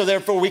rest, so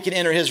therefore we can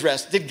enter his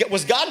rest.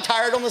 Was God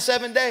tired on the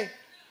seventh day?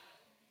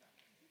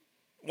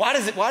 Why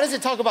does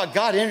it talk about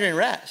God entering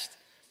rest?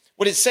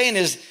 What it's saying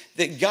is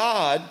that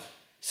God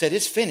said,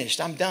 it's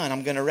finished, I'm done,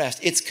 I'm gonna rest.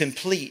 It's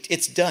complete,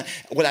 it's done.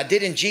 What I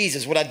did in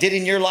Jesus, what I did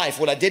in your life,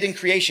 what I did in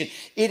creation,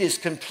 it is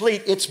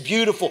complete, it's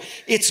beautiful,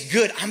 it's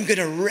good, I'm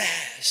gonna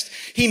rest.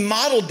 He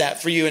modeled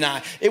that for you and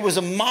I. It was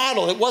a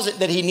model. It wasn't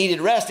that he needed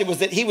rest. It was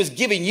that he was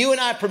giving you and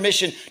I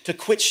permission to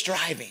quit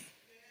striving.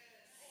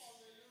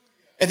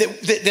 And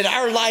that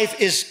our life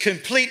is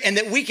complete and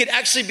that we can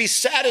actually be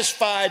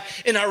satisfied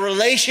in our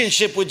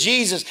relationship with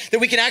Jesus, that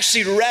we can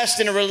actually rest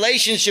in a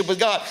relationship with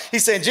God.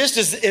 He's saying just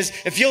as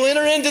if you'll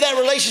enter into that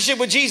relationship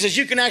with Jesus,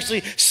 you can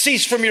actually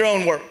cease from your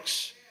own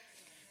works.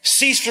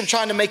 Cease from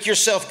trying to make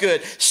yourself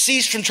good.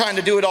 Cease from trying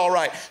to do it all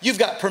right. You've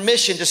got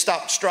permission to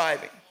stop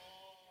striving.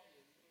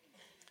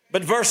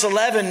 But verse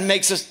 11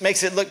 makes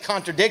it look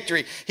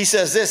contradictory. He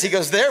says this, he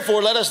goes,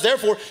 therefore, let us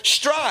therefore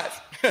strive.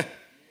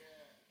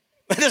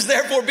 Let us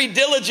therefore be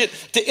diligent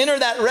to enter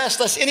that rest,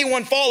 lest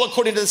anyone fall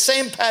according to the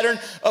same pattern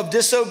of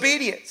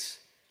disobedience.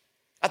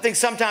 I think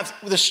sometimes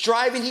the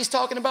striving he's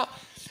talking about,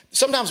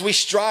 sometimes we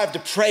strive to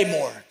pray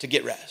more to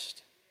get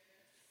rest.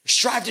 We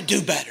strive to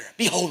do better,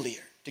 be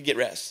holier to get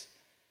rest.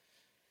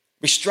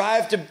 We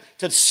strive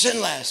to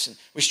sin less. And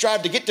we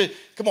strive to get to,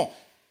 come on,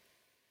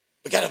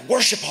 we got to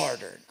worship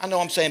harder. I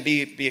know I'm saying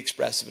be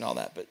expressive and all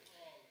that, but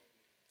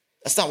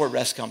that's not where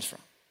rest comes from.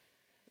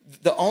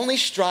 The only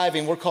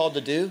striving we're called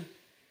to do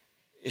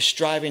is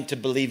striving to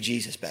believe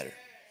Jesus better,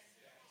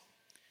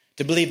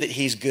 to believe that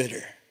he's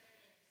gooder,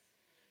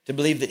 to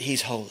believe that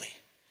he's holy,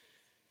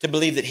 to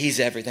believe that he's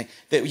everything,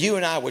 that you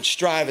and I would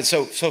strive. And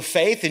so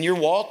faith in your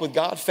walk with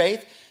God,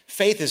 faith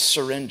is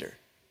surrender.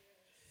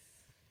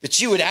 That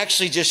you would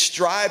actually just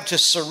strive to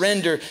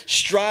surrender,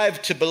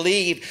 strive to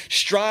believe,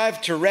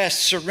 strive to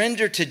rest,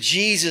 surrender to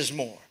Jesus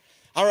more.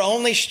 Our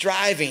only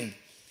striving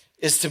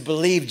is to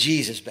believe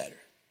Jesus better.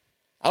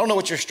 I don't know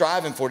what you're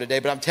striving for today,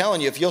 but I'm telling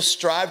you, if you'll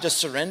strive to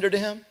surrender to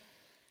him,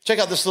 check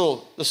out this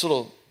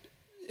little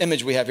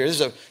image we have here.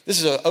 This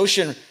is an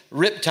ocean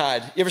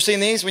riptide. You ever seen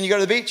these when you go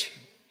to the beach?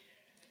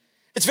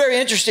 It's very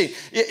interesting.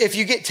 If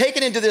you get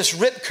taken into this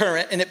rip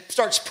current and it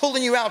starts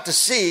pulling you out to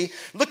sea,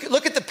 look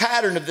at the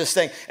pattern of this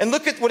thing and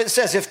look at what it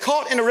says. If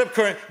caught in a rip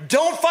current,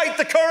 don't fight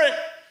the current.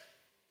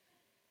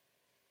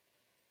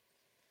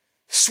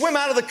 Swim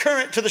out of the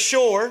current to the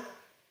shore.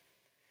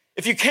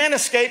 If you can't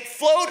escape,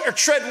 float or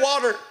tread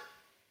water.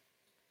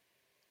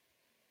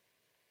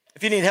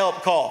 If you need help,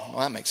 call.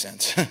 Well, that makes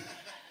sense.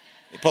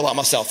 Pull out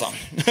my cell phone.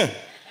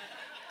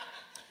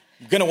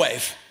 I'm gonna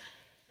wave.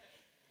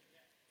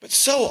 But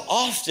so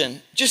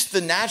often, just the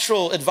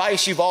natural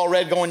advice you've all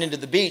read going into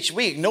the beach,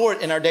 we ignore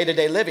it in our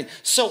day-to-day living.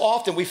 So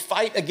often we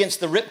fight against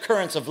the rip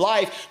currents of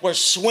life. We're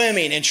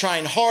swimming and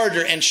trying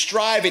harder and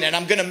striving, and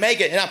I'm gonna make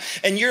it.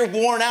 And you're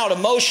worn out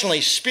emotionally,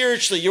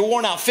 spiritually, you're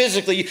worn out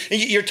physically.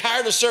 You're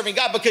tired of serving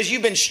God because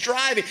you've been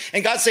striving.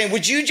 And God's saying,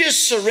 would you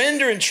just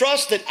surrender and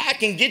trust that I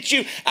can get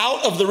you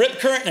out of the rip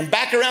current and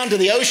back around to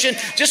the ocean?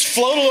 Just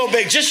float a little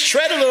bit, just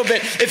tread a little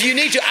bit if you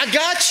need to. I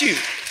got you.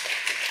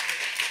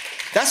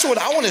 That's what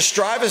I want to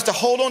strive, is to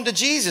hold on to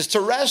Jesus, to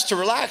rest, to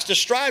relax, to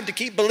strive, to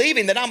keep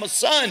believing that I'm a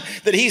son,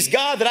 that he's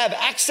God, that I have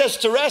access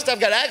to rest, I've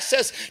got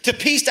access to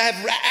peace, I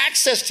have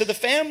access to the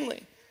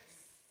family.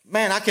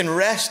 Man, I can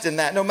rest in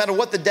that no matter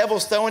what the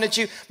devil's throwing at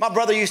you. My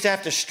brother used to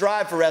have to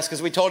strive for rest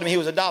because we told him he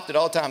was adopted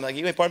all the time. Like,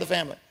 you ain't part of the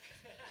family.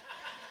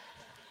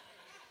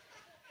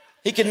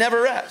 He could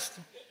never rest.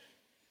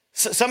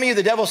 Some of you,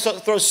 the devil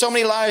throws so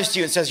many lies to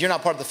you and says, you're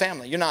not part of the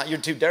family. You're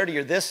too dirty.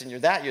 You're this and you're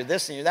that. You're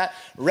this and you're that.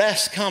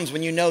 Rest comes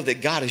when you know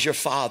that God is your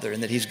father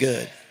and that he's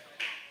good.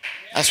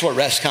 That's where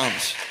rest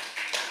comes.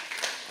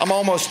 I'm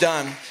almost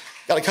done.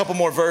 Got a couple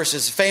more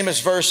verses. Famous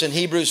verse in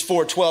Hebrews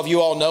 4:12. You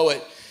all know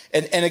it.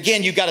 And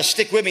again, you've got to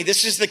stick with me.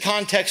 This is the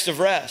context of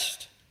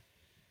rest.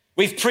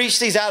 We've preached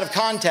these out of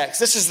context.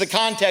 This is the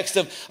context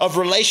of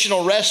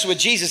relational rest with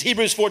Jesus.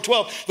 Hebrews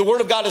 4:12, the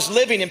word of God is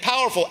living and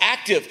powerful,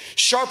 active,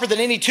 sharper than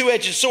any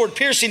two-edged sword,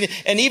 piercing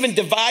and even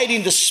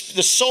dividing the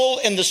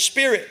soul and the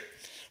spirit.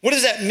 What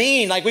does that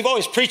mean? Like, we've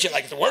always preached it,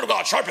 like the word of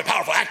God, sharp and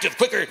powerful, active,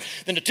 quicker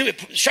than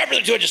sharper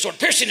than two-edged sword,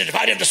 piercing and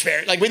dividing the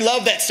spirit. Like, we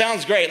love that.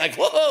 Sounds great. Like,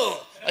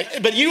 whoa.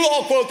 Like, but you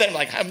all quote that. I'm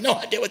like, I have no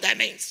idea what that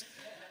means.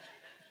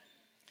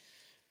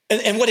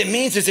 And what it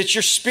means is that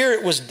your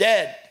spirit was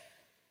dead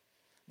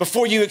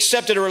before you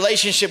accepted a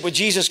relationship with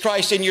Jesus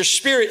Christ, and your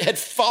spirit had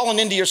fallen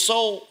into your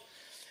soul.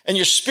 And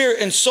your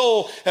spirit and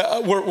soul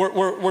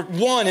were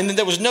one, and then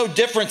there was no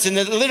difference. And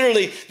then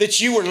literally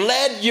that you were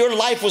led, your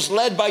life was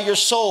led by your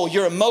soul,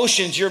 your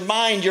emotions, your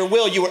mind, your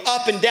will. You were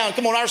up and down.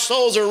 Come on, our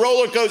souls are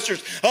roller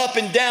coasters, up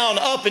and down,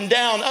 up and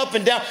down, up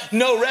and down.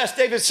 No rest.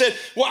 David said,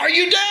 why are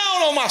you down,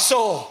 oh my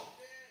soul?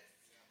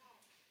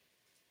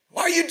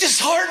 Why are you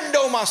disheartened,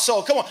 oh my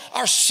soul? Come on,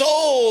 our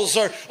souls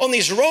are on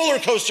these roller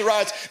coaster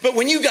rides. But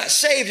when you got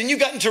saved and you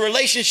got into a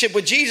relationship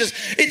with Jesus,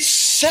 it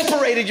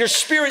separated your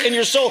spirit and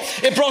your soul.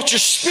 It brought your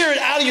spirit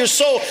out of your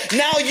soul.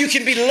 Now you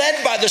can be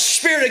led by the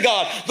Spirit of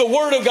God, the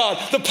Word of God,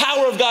 the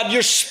power of God.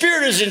 Your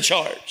spirit is in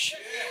charge.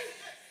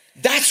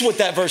 That's what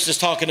that verse is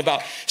talking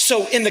about.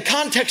 So in the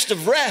context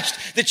of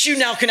rest, that you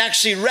now can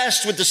actually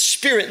rest with the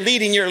Spirit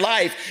leading your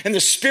life and the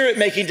Spirit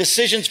making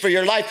decisions for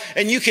your life.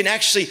 And you can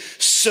actually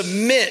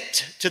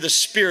submit to the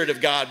Spirit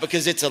of God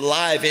because it's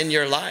alive in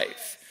your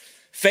life.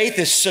 Faith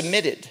is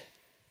submitted.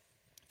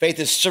 Faith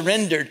is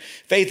surrendered.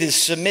 Faith is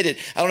submitted.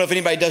 I don't know if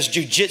anybody does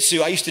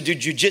jujitsu. I used to do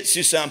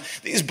jujitsu some.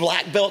 These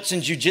black belts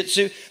in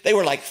jujitsu, they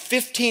were like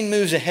 15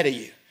 moves ahead of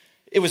you.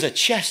 It was a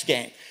chess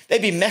game.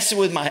 They'd be messing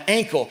with my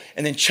ankle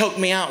and then choke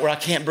me out where I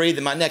can't breathe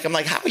in my neck. I'm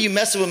like, how are you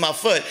messing with my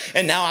foot?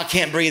 And now I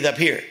can't breathe up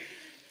here.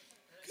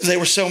 Because they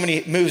were so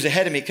many moves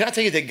ahead of me. Can I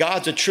tell you that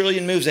God's a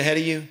trillion moves ahead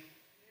of you?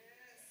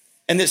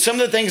 And that some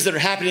of the things that are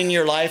happening in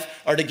your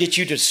life are to get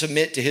you to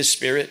submit to his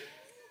Spirit.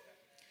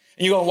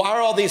 And you go, why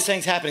are all these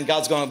things happening?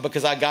 God's going,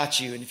 because I got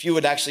you. And if you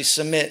would actually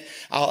submit,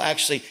 I'll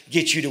actually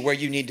get you to where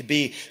you need to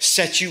be,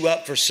 set you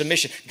up for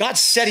submission.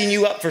 God's setting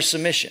you up for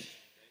submission.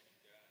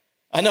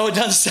 I know it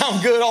doesn't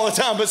sound good all the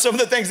time, but some of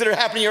the things that are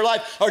happening in your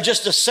life are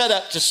just a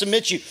setup to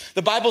submit you.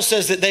 The Bible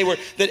says that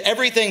that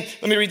everything,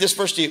 let me read this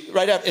verse to you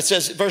right up. It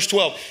says, verse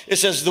 12, it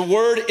says, the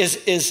word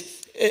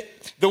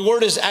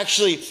is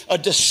actually a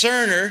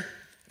discerner.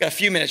 Got a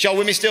few minutes. Y'all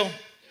with me still?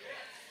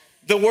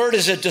 The word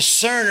is a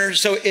discerner,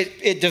 so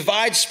it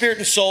divides spirit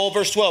and soul,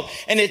 verse 12,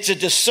 and it's a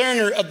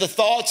discerner of the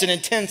thoughts and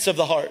intents of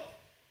the heart.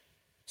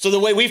 So the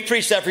way we've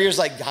preached that for years is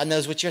like, God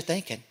knows what you're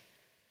thinking.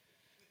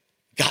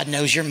 God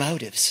knows your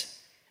motives.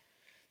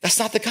 That's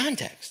not the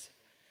context.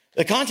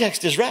 The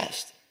context is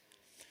rest.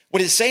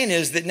 What it's saying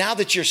is that now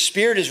that your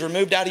spirit is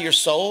removed out of your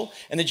soul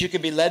and that you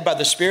can be led by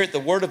the Spirit, the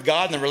Word of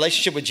God and the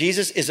relationship with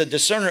Jesus is a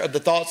discerner of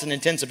the thoughts and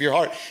intents of your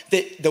heart.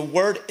 That the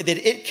Word, that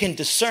it can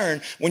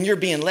discern when you're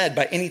being led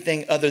by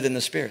anything other than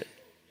the Spirit.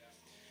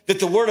 That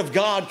the Word of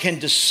God can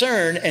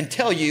discern and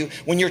tell you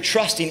when you're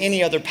trusting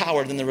any other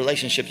power than the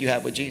relationship you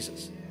have with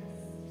Jesus.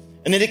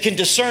 And then it can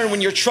discern when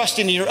you're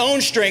trusting in your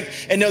own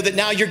strength and know that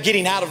now you're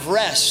getting out of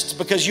rest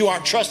because you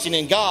aren't trusting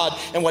in God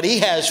and what he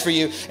has for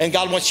you. And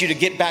God wants you to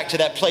get back to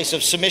that place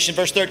of submission.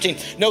 Verse 13,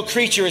 no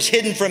creature is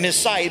hidden from his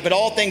sight, but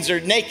all things are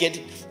naked.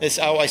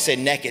 I always say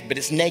naked, but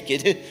it's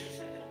naked.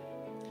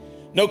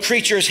 No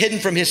creature is hidden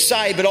from his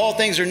sight, but all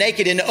things are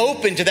naked and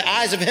open to the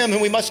eyes of him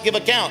whom we must give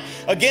account.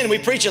 Again, we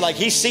preach it like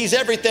he sees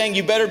everything.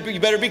 You better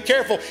be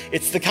careful.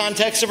 It's the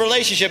context of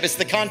relationship. It's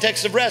the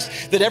context of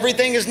rest, that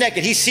everything is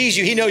naked. He sees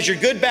you. He knows you're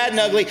good, bad, and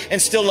ugly,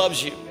 and still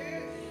loves you.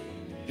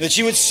 That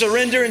you would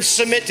surrender and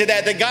submit to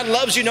that God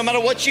loves you no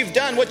matter what you've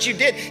done, what you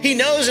did. He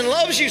knows and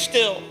loves you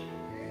still.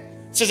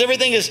 It says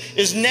everything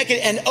is naked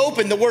and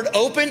open. The word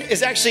open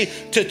is actually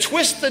to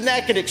twist the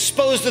neck and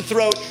expose the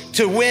throat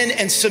to win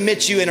and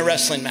submit you in a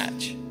wrestling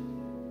match.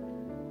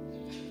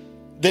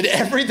 That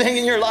everything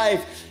in your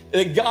life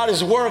that God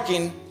is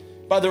working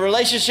by the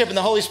relationship and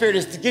the Holy Spirit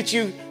is to get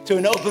you to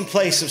an open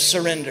place of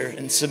surrender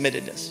and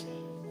submittedness.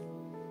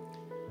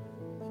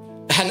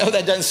 I know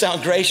that doesn't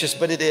sound gracious,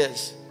 but it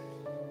is.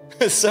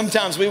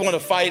 Sometimes we want to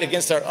fight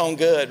against our own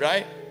good,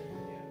 right?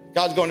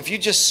 God's going, if you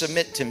just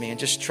submit to me and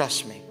just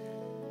trust me.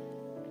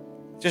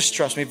 Just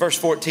trust me. Verse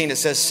 14, it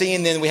says,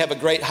 seeing then we have a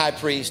great high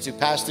priest who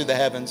passed through the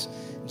heavens,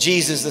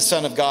 Jesus, the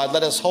Son of God,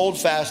 let us hold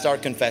fast our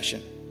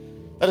confession.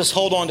 Let us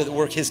hold on to that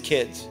we're his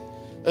kids.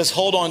 Let us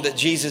hold on that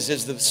Jesus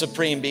is the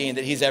supreme being,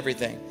 that he's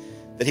everything,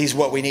 that he's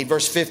what we need.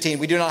 Verse 15,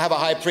 we do not have a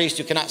high priest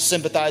who cannot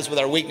sympathize with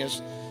our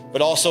weakness,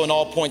 but also in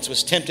all points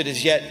was tempted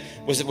as yet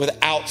was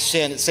without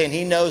sin. It's saying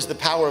he knows the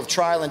power of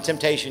trial and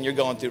temptation you're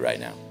going through right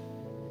now.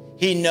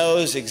 He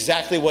knows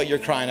exactly what you're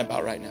crying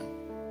about right now.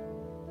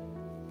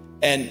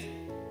 And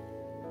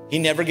he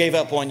never gave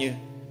up on you.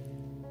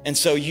 And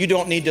so you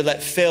don't need to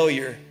let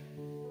failure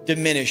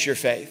diminish your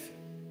faith.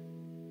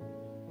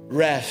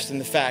 Rest in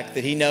the fact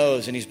that he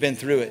knows and he's been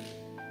through it.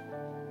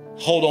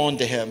 Hold on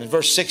to him. In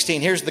verse 16,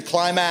 here's the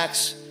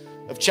climax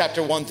of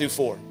chapter 1 through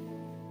 4.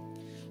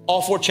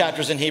 All 4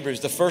 chapters in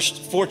Hebrews, the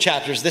first 4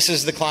 chapters, this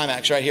is the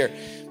climax right here.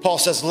 Paul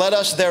says, let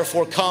us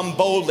therefore come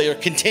boldly or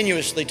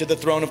continuously to the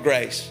throne of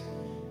grace,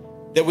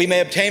 that we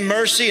may obtain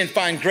mercy and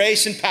find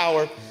grace and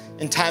power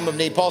in time of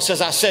need. Paul says,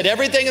 I said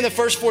everything in the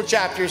first 4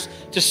 chapters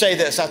to say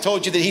this. I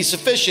told you that he's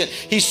sufficient,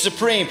 he's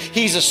supreme,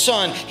 he's a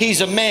son,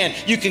 he's a man.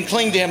 You can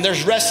cling to him,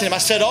 there's rest in him. I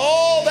said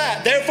all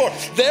that,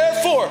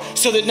 therefore,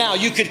 so that now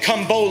you could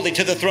come boldly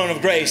to the throne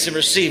of grace and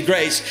receive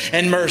grace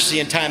and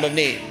mercy in time of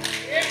need.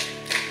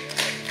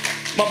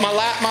 My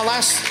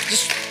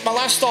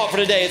last thought for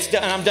today, it's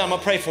done, and I'm done. I'm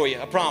gonna pray for you,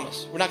 I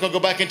promise. We're not gonna go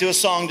back into a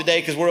song today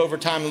because we're over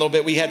time a little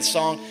bit. We had a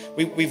song,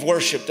 we've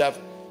worshiped.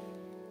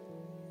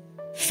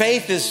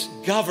 Faith is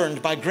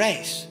governed by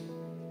grace.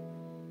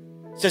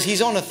 It says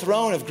he's on a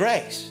throne of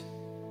grace.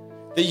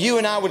 That you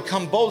and I would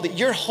come boldly.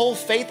 Your whole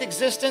faith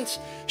existence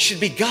should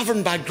be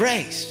governed by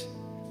grace.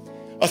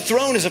 A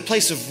throne is a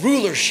place of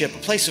rulership, a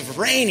place of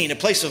reigning, a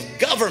place of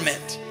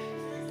government.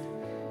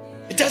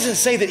 It doesn't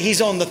say that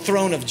he's on the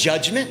throne of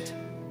judgment.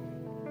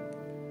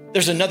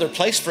 There's another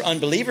place for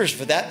unbelievers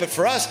for that, but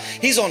for us,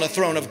 he's on a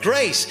throne of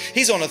grace.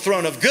 He's on a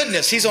throne of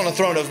goodness. He's on a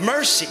throne of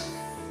mercy.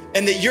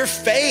 And that your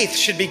faith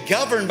should be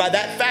governed by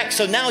that fact.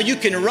 So now you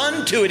can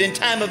run to it in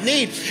time of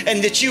need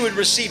and that you would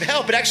receive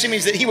help. It actually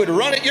means that he would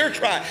run at your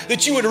cry,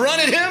 that you would run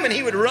at him and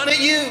he would run at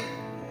you.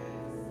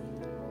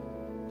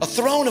 A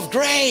throne of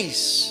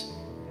grace.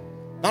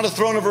 Not a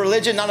throne of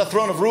religion, not a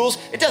throne of rules.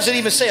 It doesn't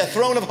even say a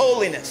throne of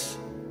holiness.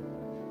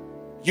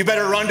 You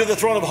better run to the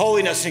throne of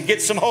holiness and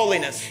get some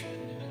holiness.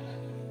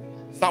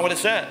 It's not what it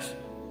says.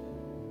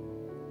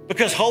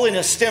 Because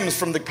holiness stems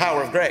from the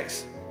power of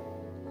grace.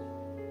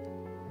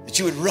 That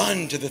you would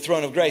run to the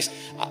throne of grace.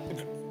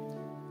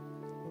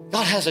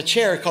 God has a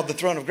chair called the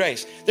throne of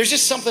grace. There's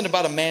just something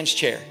about a man's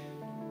chair.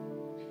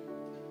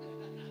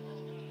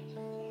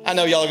 I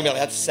know y'all are gonna be like,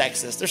 that's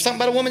sexist. There's something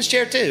about a woman's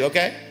chair too,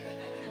 okay?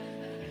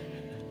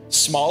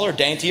 Smaller,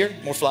 daintier,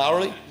 more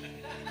flowery.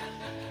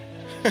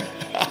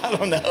 I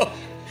don't know.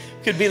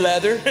 Could be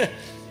leather.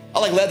 I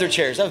like leather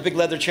chairs. I have a big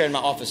leather chair in my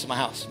office in my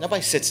house.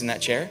 Nobody sits in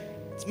that chair.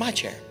 It's my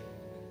chair.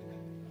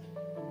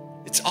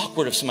 It's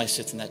awkward if somebody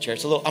sits in that chair.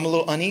 I'm a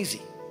little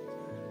uneasy.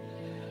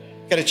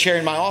 Got a chair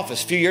in my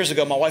office. A few years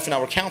ago, my wife and I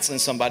were counseling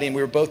somebody and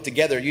we were both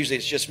together. Usually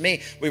it's just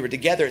me. We were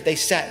together. They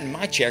sat in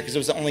my chair because it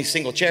was the only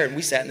single chair and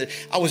we sat in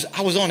I was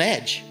on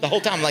edge the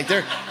whole time. Like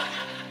I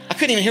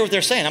couldn't even hear what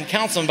they're saying. I'm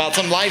counseling about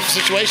some life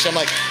situation. I'm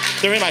like,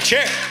 they're in my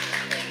chair.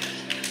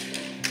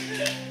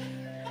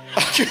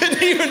 I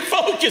couldn't even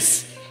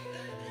focus.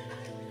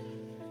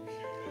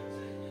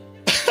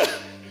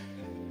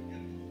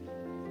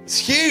 It's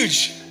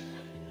huge.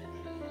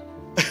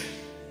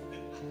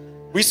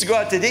 We used to go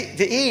out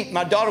to eat.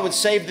 My daughter would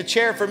save the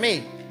chair for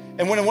me.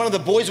 And when one of the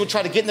boys would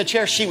try to get in the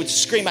chair, she would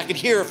scream. I could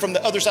hear her from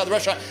the other side of the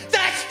restaurant.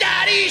 That's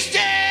Daddy's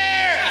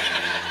chair!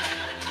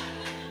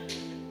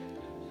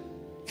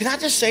 Can I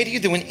just say to you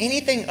that when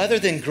anything other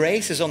than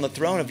grace is on the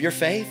throne of your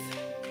faith,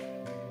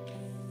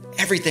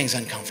 everything's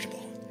uncomfortable.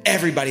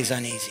 Everybody's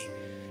uneasy.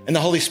 And the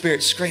Holy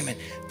Spirit's screaming,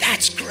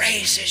 that's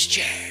Grace's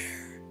chair.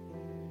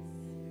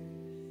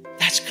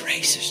 That's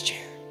Grace's chair.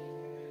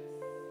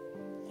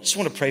 I just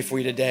want to pray for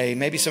you today.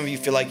 Maybe some of you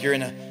feel like you're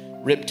in a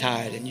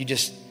riptide and you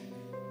just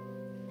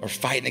are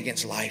fighting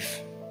against life.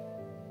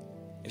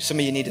 If some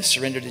of you need to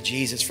surrender to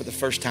Jesus for the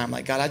first time,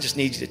 like, God, I just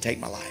need you to take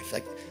my life.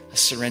 Like, I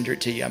surrender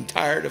it to you. I'm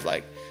tired of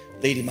like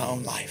leading my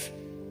own life.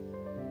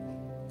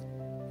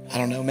 I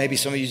don't know, maybe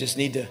some of you just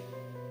need to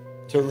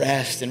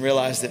rest and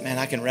realize that, man,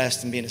 I can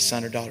rest in being a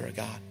son or daughter of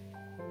God.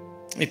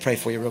 Let me pray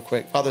for you real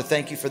quick. Father,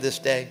 thank you for this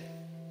day.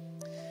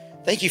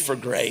 Thank you for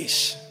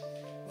grace.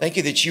 Thank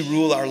you that you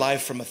rule our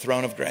life from a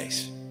throne of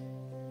grace.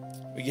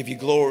 We give you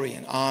glory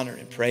and honor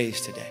and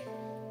praise today.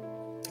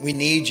 We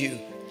need you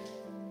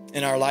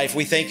in our life.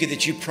 We thank you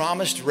that you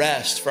promised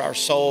rest for our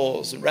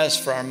souls and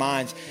rest for our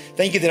minds.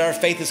 Thank you that our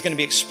faith is going to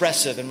be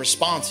expressive and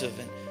responsive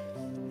and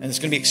it's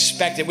going to be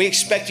expected. We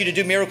expect you to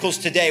do miracles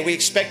today. We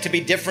expect to be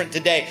different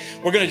today.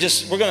 We're going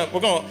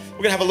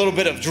to have a little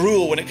bit of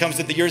drool when it comes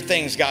to your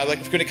things, God.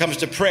 Like when it comes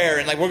to prayer,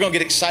 and like we're going to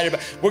get excited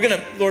about.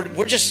 Lord,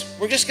 we're just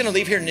going to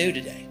leave here new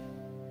today.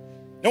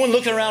 No one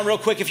looking around real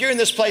quick. If you're in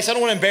this place, I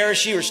don't want to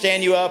embarrass you or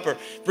stand you up or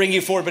bring you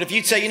forward. But if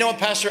you'd say, you know what,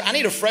 Pastor, I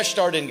need a fresh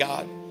start in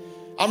God.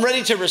 I'm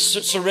ready to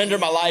surrender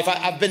my life.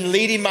 I've been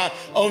leading my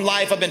own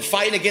life. I've been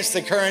fighting against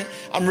the current.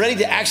 I'm ready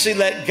to actually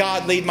let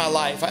God lead my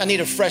life. I need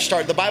a fresh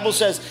start. The Bible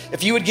says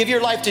if you would give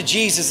your life to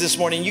Jesus this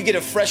morning, you get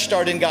a fresh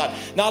start in God.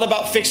 Not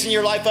about fixing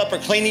your life up or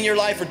cleaning your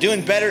life or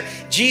doing better.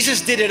 Jesus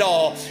did it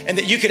all, and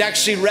that you could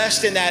actually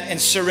rest in that and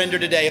surrender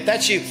today. If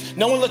that's you,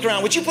 no one look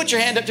around. Would you put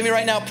your hand up to me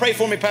right now? Pray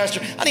for me, Pastor.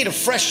 I need a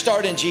fresh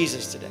start in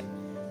Jesus today.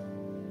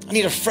 I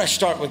need a fresh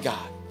start with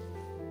God.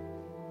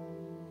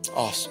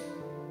 Awesome.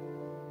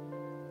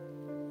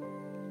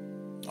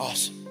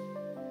 Awesome.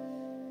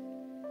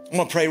 I'm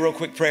going to pray a real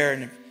quick prayer.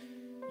 And if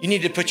you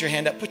need to put your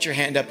hand up, put your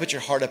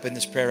heart up in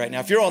this prayer right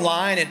now. If you're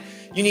online and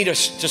you need to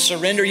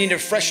surrender, you need a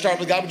fresh start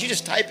with God, would you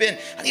just type in,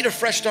 I need a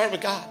fresh start with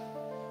God.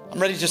 I'm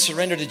ready to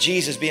surrender to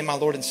Jesus being my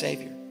Lord and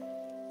Savior.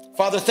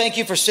 Father, thank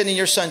you for sending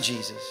your son,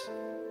 Jesus.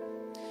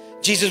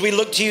 Jesus, we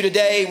look to you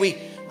today. We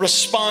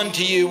respond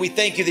to you. We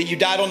thank you that you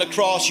died on the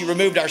cross. You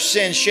removed our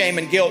sin, shame,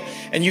 and guilt,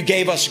 and you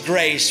gave us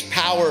grace,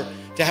 power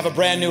to have a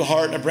brand new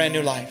heart and a brand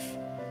new life.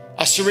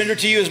 I surrender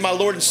to you as my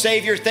Lord and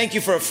Savior. Thank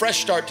you for a fresh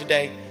start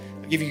today.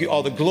 I give you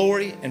all the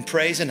glory and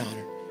praise and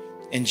honor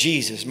in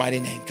Jesus' mighty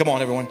name. Come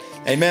on, everyone.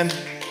 Amen.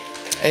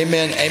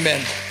 Amen.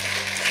 Amen.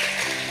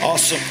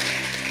 Awesome.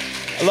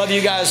 I love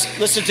you guys.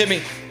 Listen to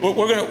me.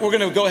 we're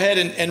gonna go ahead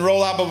and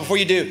roll out. But before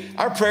you do,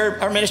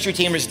 our ministry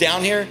team is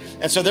down here,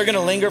 and so they're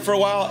gonna linger for a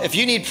while. If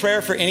you need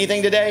prayer for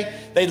anything today,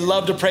 they'd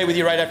love to pray with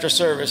you right after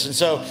service. And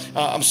so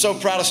I'm so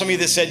proud of some of you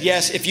that said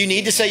yes. If you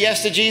need to say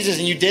yes to Jesus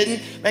and you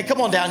didn't, man,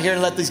 come on down here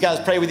and let these guys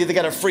pray with you. They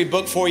got a free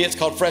book for you. It's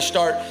called Fresh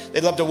Start.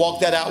 They'd love to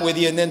walk that out with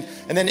you. And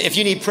then if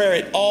you need prayer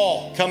at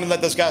all, come and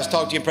let those guys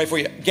talk to you and pray for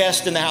you.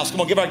 Guest in the house. Come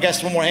on, give our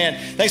guests one more hand.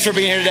 Thanks for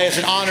being here today. It's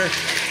an honor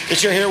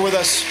that you're here with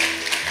us.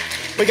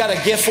 We got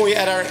a gift for you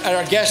at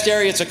our guest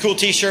area. It's a cool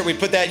t-shirt. We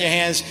put that in your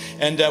hands,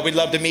 and we'd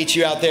love to meet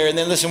you out there. And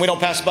then listen, we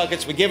don't pass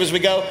buckets. We give as we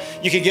go.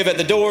 You can give at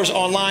the doors,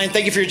 online.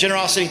 Thank you for your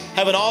generosity.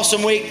 Have an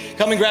awesome week.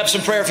 Come and grab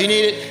some prayer if you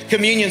need it.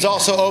 Communion's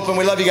also open.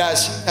 We love you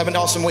guys. Have an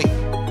awesome week.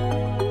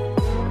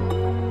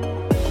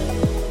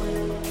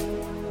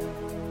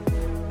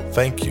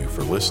 Thank you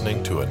for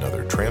listening to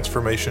another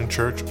Transformation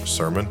Church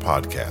Sermon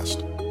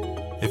Podcast.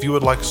 If you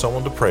would like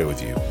someone to pray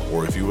with you,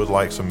 or if you would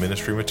like some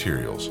ministry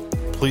materials,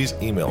 please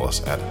email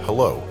us at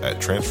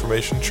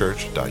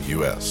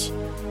hello@transformationchurch.us.